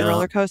suicide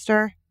roller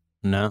coaster?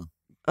 No.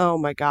 Oh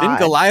my God. Didn't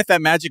Goliath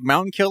at Magic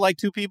Mountain kill like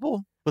 2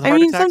 people with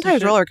heart attacks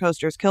sometimes roller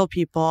coasters kill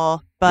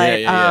people, but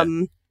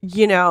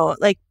you know,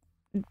 like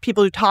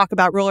people who talk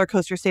about roller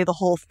coasters say the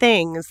whole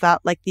thing is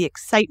that like the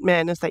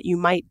excitement is that you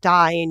might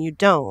die and you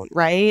don't,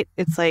 right?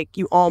 It's like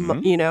you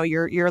almost, you know,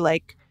 you're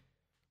like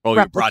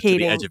you're brought to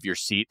the edge of your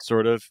seat,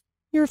 sort of.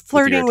 You're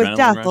flirting with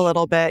death a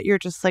little bit. You're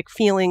just like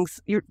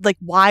you're like,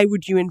 why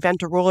would you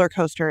invent a roller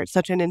coaster? It's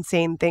such an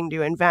insane thing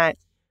to invent.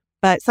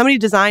 But somebody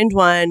designed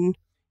one.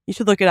 You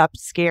should look it up.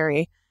 It's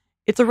scary.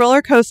 It's a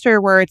roller coaster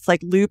where it's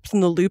like loops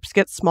and the loops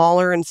get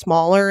smaller and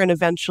smaller, and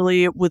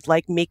eventually it would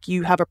like make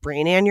you have a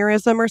brain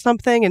aneurysm or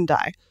something and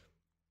die.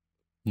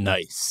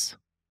 Nice.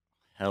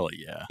 Hell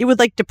yeah. It would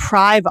like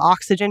deprive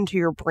oxygen to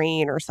your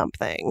brain or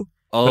something.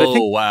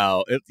 Oh,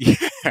 wow. Isn't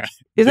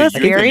that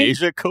scary?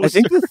 I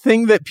think the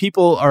thing that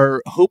people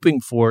are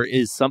hoping for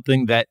is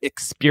something that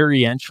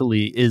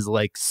experientially is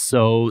like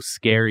so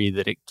scary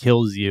that it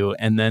kills you.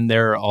 And then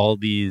there are all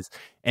these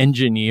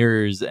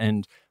engineers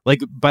and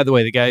like, by the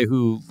way, the guy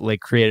who like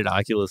created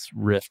Oculus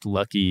Rift,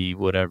 Lucky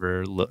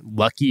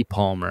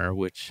Palmer,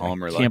 which I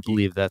can't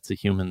believe that's a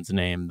human's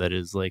name that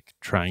is like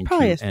trying to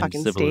end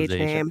civilization. Stage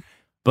name.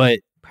 But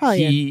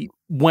he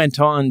went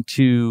on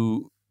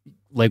to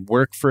like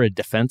work for a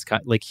defense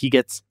like he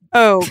gets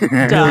Oh,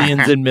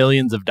 millions and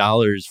millions of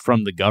dollars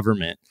from the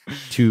government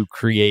to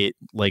create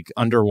like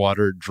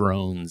underwater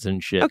drones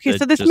and shit. Okay, that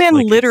so this just, man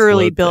like,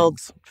 literally explode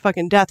builds things.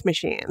 fucking death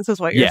machines, is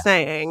what you're Yeah.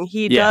 saying.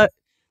 He Yeah. does.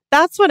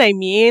 That's what I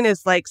mean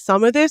is like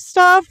some of this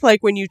stuff,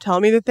 like when you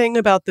tell me the thing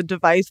about the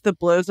device that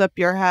blows up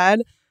your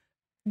head,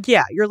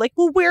 yeah, you're like,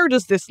 well, where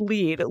does this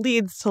lead? It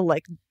leads to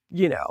like,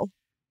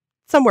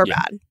 somewhere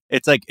bad.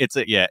 It's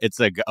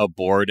like a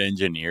board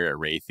engineer at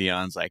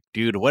Raytheon's like,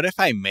 dude, what if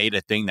I made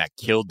a thing that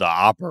killed the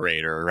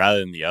operator rather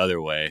than the other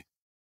way?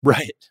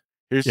 Right.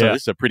 This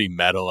is a pretty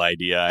metal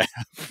idea I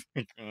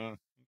have.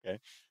 Okay.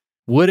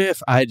 What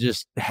if I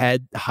just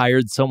had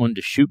hired someone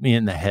to shoot me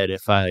in the head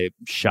if I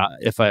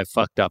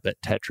fucked up at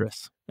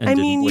Tetris? And I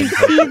didn't mean, win you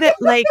see that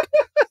like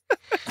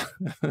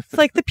it's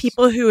like the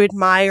people who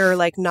admire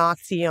like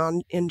Nazi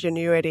on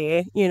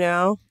ingenuity,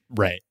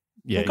 Right.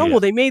 Yeah. Like, oh, well,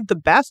 they made the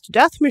best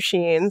death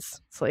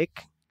machines. It's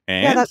like,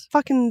 yeah, And? that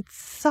fucking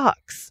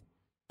sucks.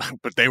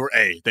 But they were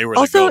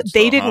Also, the goats,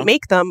 they though, didn't huh?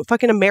 make them.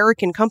 Fucking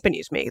American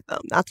companies made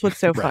them. That's what's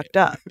so Right. fucked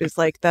up. Is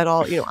like that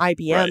all,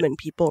 IBM Right. and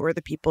people were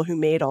the people who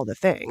made all the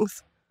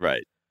things.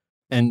 Right.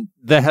 And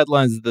the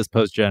headlines that this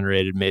post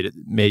generated made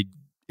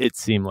it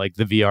seem like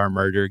the VR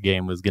murder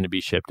game was going to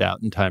be shipped out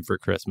in time for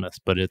Christmas,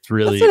 but it's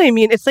really That's what I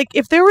mean. It's like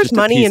if there was just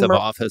money a piece in of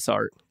office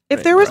art.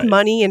 if there was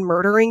money in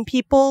murdering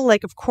people,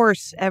 like of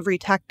course every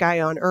tech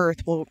guy on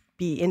earth will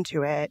be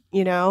into it,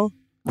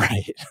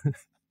 Right.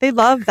 They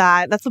love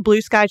that. That's the blue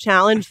sky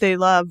challenge they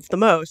love the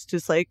most.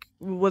 Is like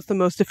what's the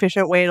most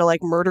efficient way to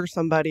like murder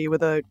somebody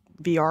with a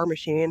VR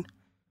machine.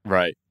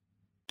 Right.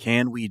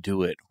 Can we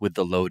do it with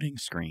the loading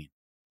screen?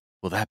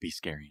 Will that be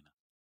scary enough?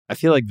 I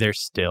feel like they're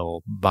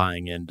still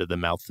buying into the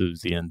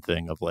Malthusian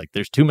thing of like,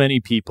 there's too many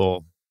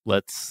people.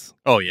 Let's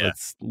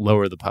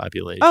lower the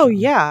population. Oh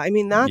yeah. I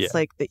mean that's Yeah.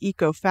 like the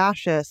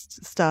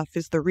eco-fascist stuff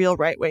is the real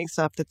right-wing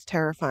stuff that's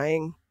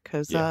terrifying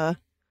because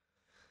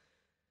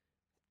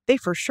they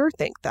for sure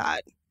think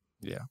that.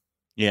 Yeah.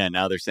 Yeah,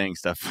 now they're saying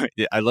stuff.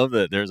 I love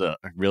that there's a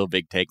real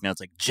big take now. It's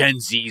like Gen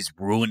Z's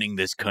ruining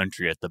this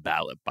country at the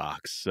ballot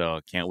box. So I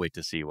can't wait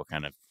to see what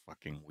kind of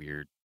fucking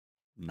weird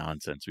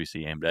nonsense we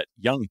see aimed at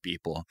young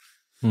people.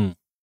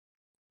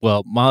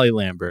 Well, Molly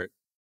Lambert,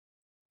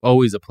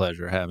 always a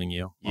pleasure having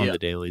you on Yeah. the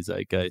Daily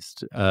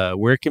Zeitgeist.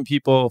 Where can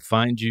people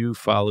find you,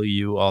 follow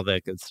you, all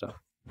that good stuff?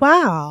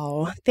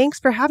 Wow. Thanks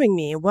for having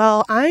me.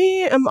 Well, I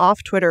am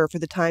off Twitter for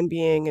the time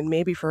being and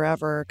maybe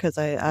forever because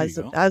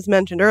as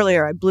mentioned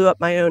earlier, I blew up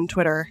my own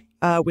Twitter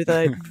with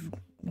a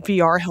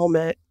VR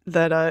helmet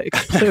that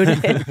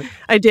exploded.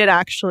 I did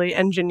actually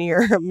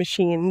engineer a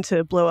machine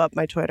to blow up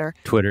my Twitter.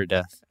 Twitter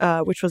death.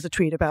 Which was a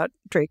tweet about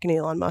Drake and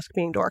Elon Musk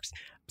being dorks.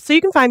 So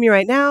you can find me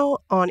right now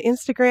on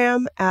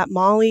Instagram at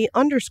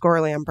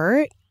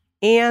Molly_Lambert.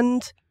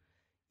 And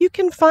you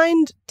can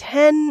find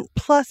 10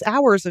 plus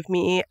hours of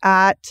me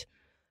at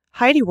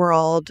Heidi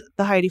World,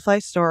 The Heidi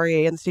Fleiss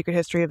Story, and The Secret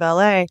History of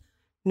LA,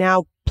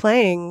 now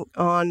playing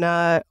on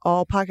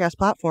all podcast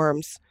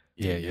platforms.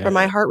 Yeah. From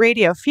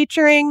iHeartRadio,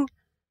 featuring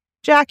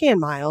Jack and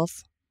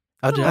Miles.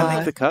 Oh, did I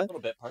make the cut?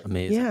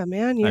 Amazing. Yeah,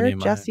 man, you're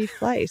Jesse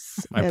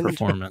Fleiss. My and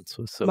performance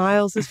was so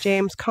Miles is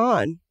James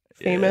Caan,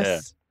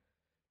 famous,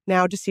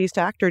 now deceased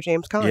actor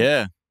James Caan.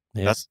 Yeah.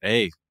 Yeah. That's,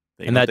 hey.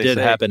 And that did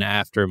happen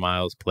after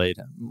Miles played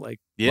him. Like,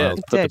 Miles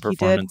It put did, the he did.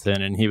 performance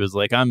in, and he was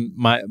like,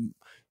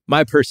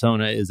 my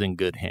persona is in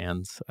good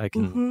hands. I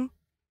can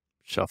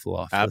shuffle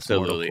off.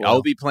 Absolutely. This mortal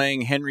I'll be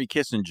playing Henry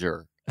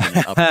Kissinger in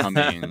an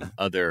upcoming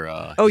other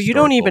Oh, you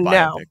don't even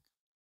historical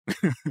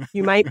know.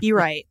 You might be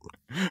right.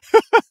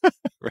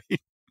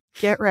 Right.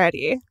 Get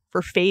ready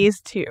for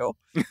phase 2.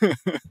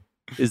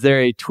 Is there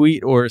a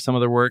tweet or some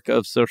other work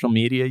of social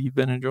media you've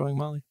been enjoying,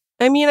 Molly?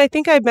 I mean, I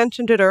think I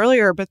mentioned it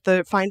earlier, but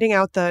the finding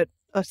out that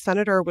a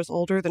senator was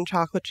older than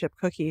chocolate chip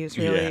cookies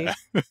really,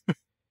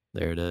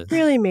 There it is.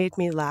 really made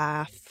me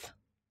laugh.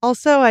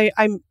 Also, I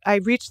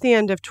reached the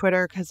end of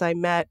Twitter because I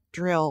met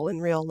Drill in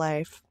real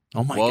life.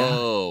 Oh my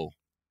Whoa.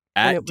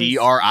 And At it was-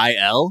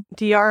 DRIL?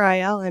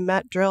 DRIL. I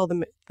met Drill,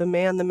 the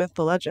man, the myth,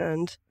 the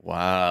legend.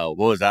 Wow.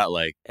 What was that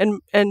like?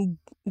 And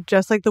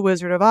just like the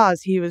Wizard of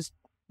Oz, he was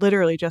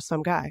literally just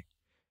some guy.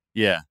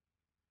 Yeah.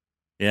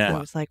 Yeah. I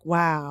was like,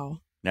 wow.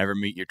 Never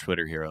meet your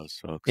Twitter heroes,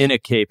 folks. In a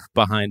cape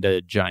behind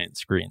a giant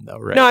screen, though,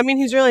 right? No, I mean,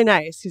 he's really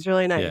nice. He's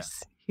really nice.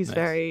 Yeah. He's Nice.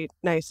 very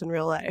nice in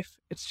real life.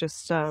 It's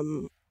just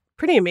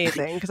pretty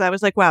amazing because I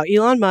was like, wow,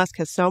 Elon Musk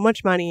has so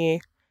much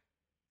money,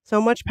 so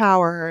much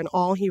power, and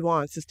all he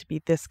wants is to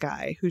be this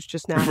guy who's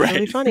just naturally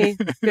Right. funny,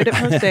 good at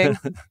posting.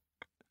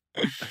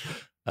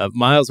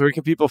 Miles, where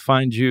can people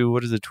find you?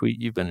 What is a tweet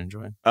you've been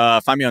enjoying?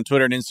 Find me on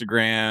Twitter and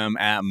Instagram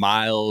at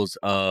Miles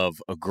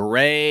of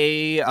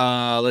Gray.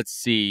 Let's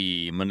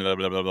see. Blah, blah,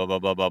 blah, blah,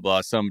 blah, blah,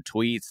 blah. Some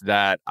tweets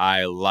that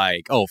I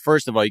like. Oh,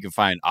 first of all, you can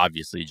find,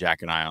 obviously,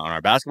 Jack and I on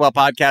our basketball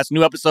podcast.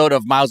 New episode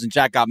of Miles and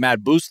Jack Got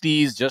Mad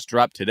Boosties just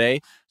dropped today.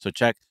 So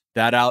check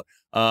that out.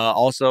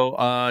 Also,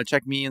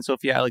 check me and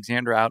Sophia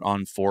Alexandra out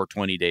on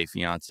 420 Day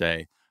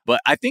Fiance. But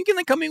I think in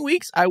the coming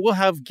weeks, I will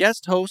have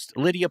guest host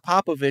Lydia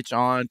Popovich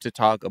on to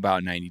talk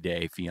about 90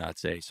 Day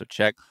Fiance. So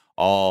check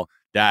all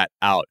that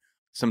out.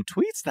 some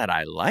tweets that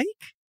I like.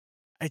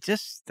 I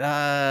just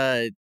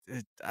I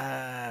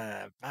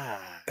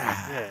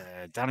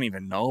don't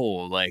even know.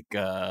 Like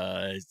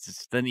it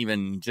just didn't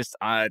even just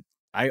I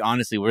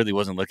honestly really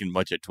wasn't looking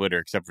much at Twitter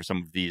except for some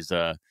of these.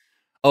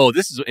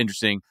 This is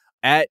interesting.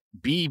 At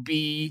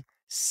BB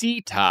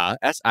Siitah,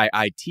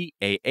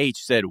 Siitah,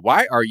 said,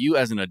 "Why are you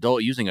as an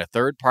adult using a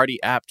third-party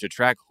app to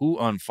track who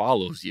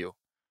unfollows you?"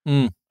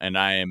 And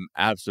I am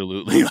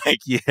absolutely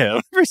like, yeah.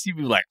 Whenever I see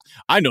people like,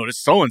 I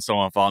noticed so-and-so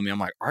unfollowed me. I'm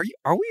like, are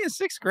we in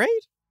 6th grade?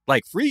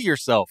 Like, free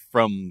yourself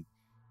from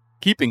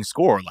keeping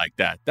score like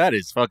that. That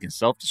is fucking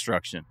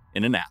self-destruction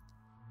in an app.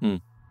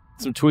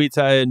 Some tweets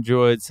I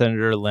enjoyed.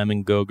 Senator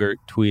Lemon Gogurt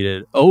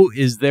tweeted, "Oh,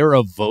 is there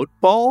a vote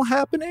ball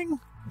happening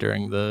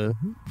during the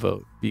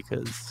vote?"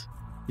 Because,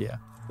 yeah,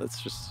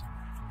 that's just...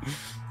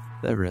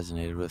 that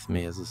resonated with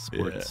me as a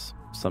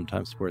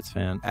sometimes sports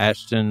fan.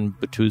 Ashton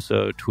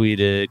Batuso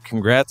tweeted,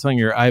 "Congrats on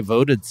your I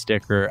voted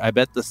sticker. I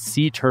bet the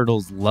sea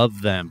turtles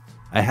love them.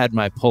 I had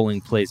my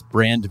polling place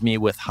brand me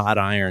with hot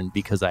iron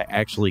because I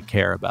actually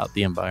care about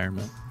the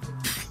environment."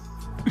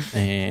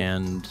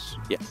 And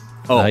yeah.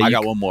 I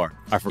got one more.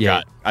 I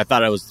forgot. Yeah. I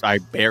thought I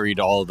buried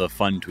all the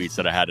fun tweets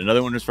that I had.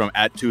 Another one was from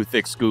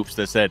 @2thickscoops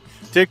that said,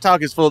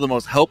 "TikTok is full of the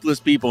most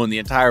helpless people in the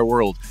entire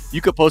world.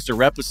 You could post a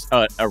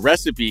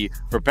recipe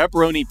for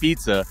pepperoni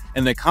pizza,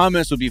 and the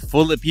comments would be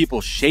full of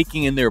people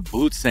shaking in their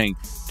boots saying,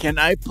 'Can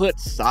I put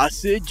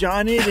sausage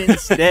on it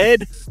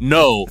instead?'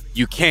 No,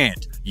 you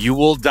can't. You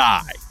will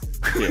die."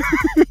 Yeah.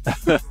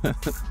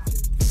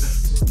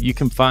 You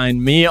can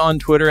find me on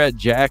Twitter at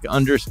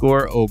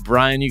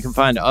Jack_O'Brien. You can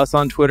find us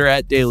on Twitter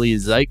at Daily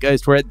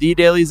Zeitgeist. We're at The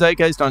Daily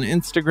Zeitgeist on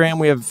Instagram.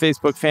 We have a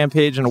Facebook fan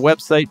page and a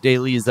website,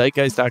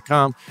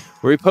 dailyzeitgeist.com,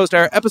 where we post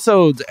our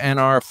episodes and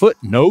our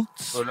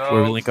footnotes,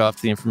 where we link off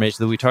to the information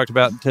that we talked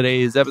about in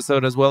today's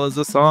episode, as well as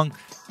a song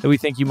that we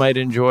think you might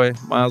enjoy.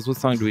 Miles, what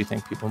song do we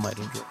think people might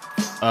enjoy?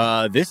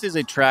 This is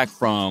a track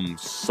from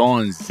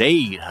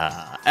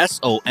Sonzeira,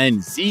 Sonzeira,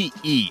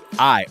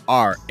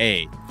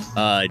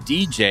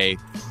 DJ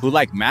who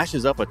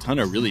mashes up a ton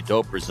of really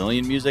dope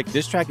Brazilian music.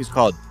 This track is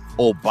called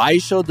O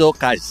Baixo do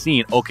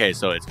Casino. Okay,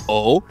 so it's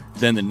O,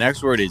 then the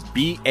next word is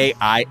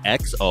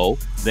BAIXO,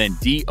 then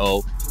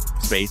DO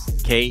space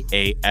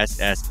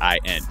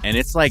KASSIN. And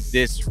it's like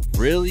this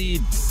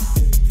really,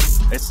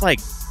 it's like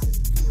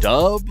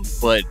dub,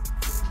 but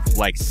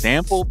like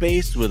sample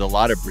based with a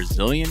lot of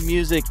Brazilian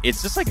music.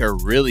 It's just like a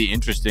really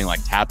interesting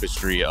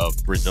tapestry of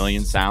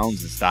Brazilian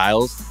sounds and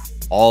styles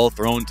all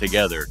thrown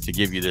together to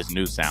give you this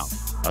new sound.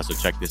 So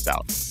check this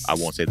out. I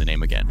won't say the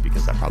name again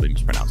because I probably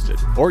mispronounced it.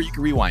 Or you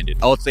can rewind it.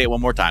 I'll say it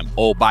one more time.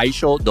 O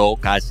Baixo do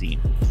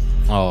Casino.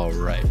 All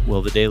right.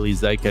 Well, the Daily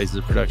Zeitgeist is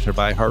a production of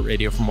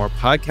iHeartRadio. For more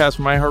podcasts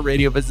from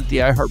iHeartRadio, visit the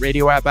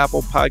iHeartRadio app,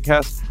 Apple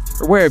Podcasts,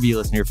 or wherever you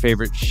listen to your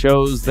favorite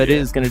shows. That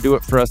is going to do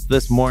it for us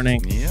this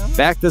morning. Yeah.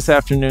 Back this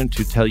afternoon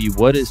to tell you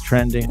what is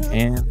trending,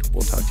 and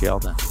we'll talk to you all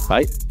then.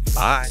 Bye.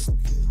 Bye.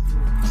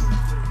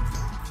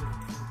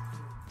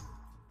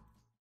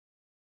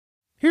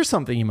 Here's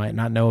something you might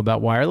not know about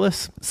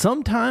wireless.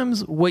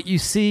 Sometimes what you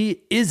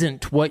see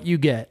isn't what you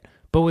get.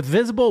 But with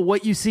Visible,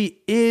 what you see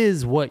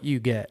is what you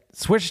get.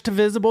 Switch to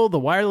Visible, the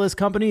wireless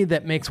company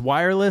that makes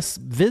wireless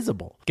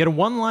visible. Get a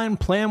one-line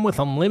plan with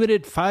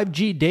unlimited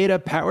 5G data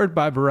powered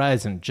by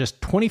Verizon.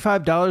 Just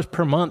 $25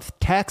 per month,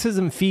 taxes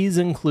and fees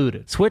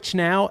included. Switch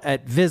now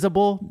at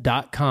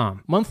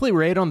Visible.com. Monthly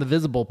rate on the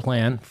Visible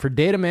plan. For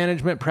data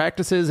management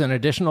practices and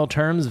additional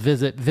terms,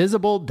 visit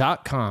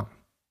Visible.com.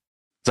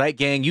 Zeit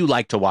Gang, you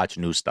like to watch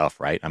new stuff,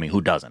 right? I mean,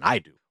 who doesn't? I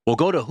do. Well,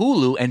 go to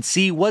Hulu and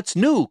see what's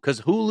new, because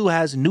Hulu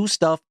has new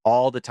stuff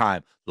all the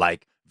time,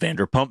 like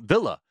Vanderpump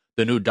Villa,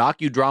 the new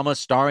docudrama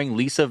starring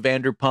Lisa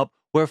Vanderpump,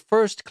 where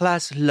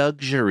first-class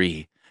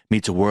luxury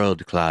meets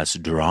world-class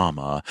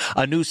drama.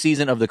 A new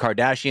season of The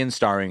Kardashians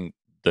starring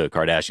the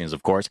Kardashians,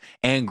 of course,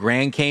 and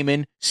Grand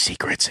Cayman,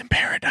 Secrets in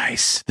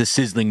Paradise, the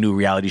sizzling new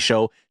reality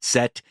show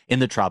set in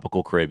the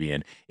tropical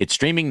Caribbean. It's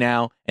streaming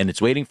now, and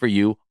it's waiting for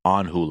you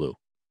on Hulu.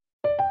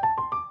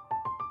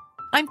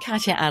 I'm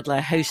Katya Adler,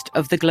 host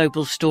of The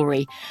Global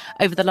Story.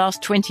 Over the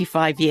last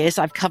 25 years,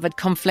 I've covered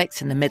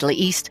conflicts in the Middle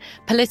East,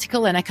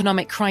 political and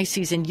economic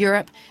crises in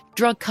Europe,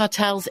 drug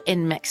cartels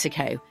in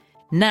Mexico.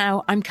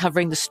 Now I'm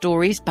covering the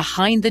stories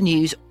behind the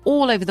news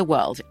all over the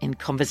world in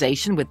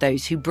conversation with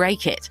those who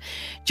break it.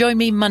 Join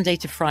me Monday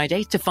to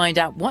Friday to find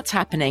out what's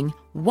happening,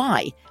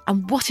 why,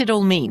 and what it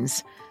all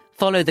means.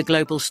 Follow The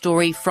Global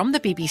Story from the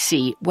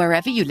BBC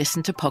wherever you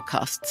listen to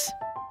podcasts.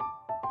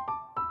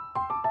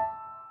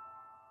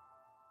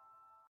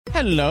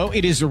 Hello,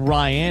 it is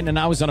Ryan, and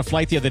I was on a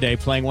flight the other day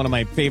playing one of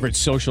my favorite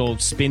social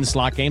spin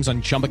slot games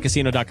on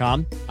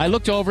ChumbaCasino.com. I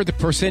looked over at the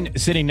person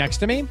sitting next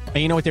to me, and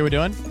you know what they were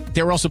doing?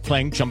 They were also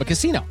playing Chumba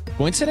Casino.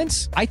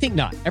 Coincidence? I think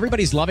not.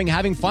 Everybody's loving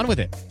having fun with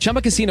it.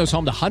 Chumba Casino is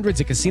home to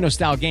hundreds of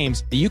casino-style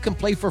games that you can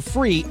play for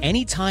free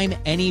anytime,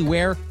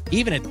 anywhere,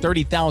 even at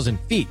 30,000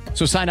 feet.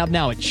 So sign up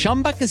now at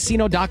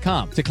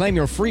ChumbaCasino.com to claim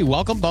your free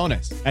welcome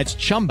bonus. That's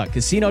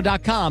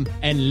ChumbaCasino.com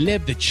and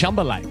live the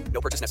Chumba life.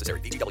 No purchase necessary.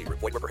 VGW.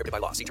 Void where prohibited by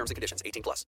law. See terms and conditions. 18+.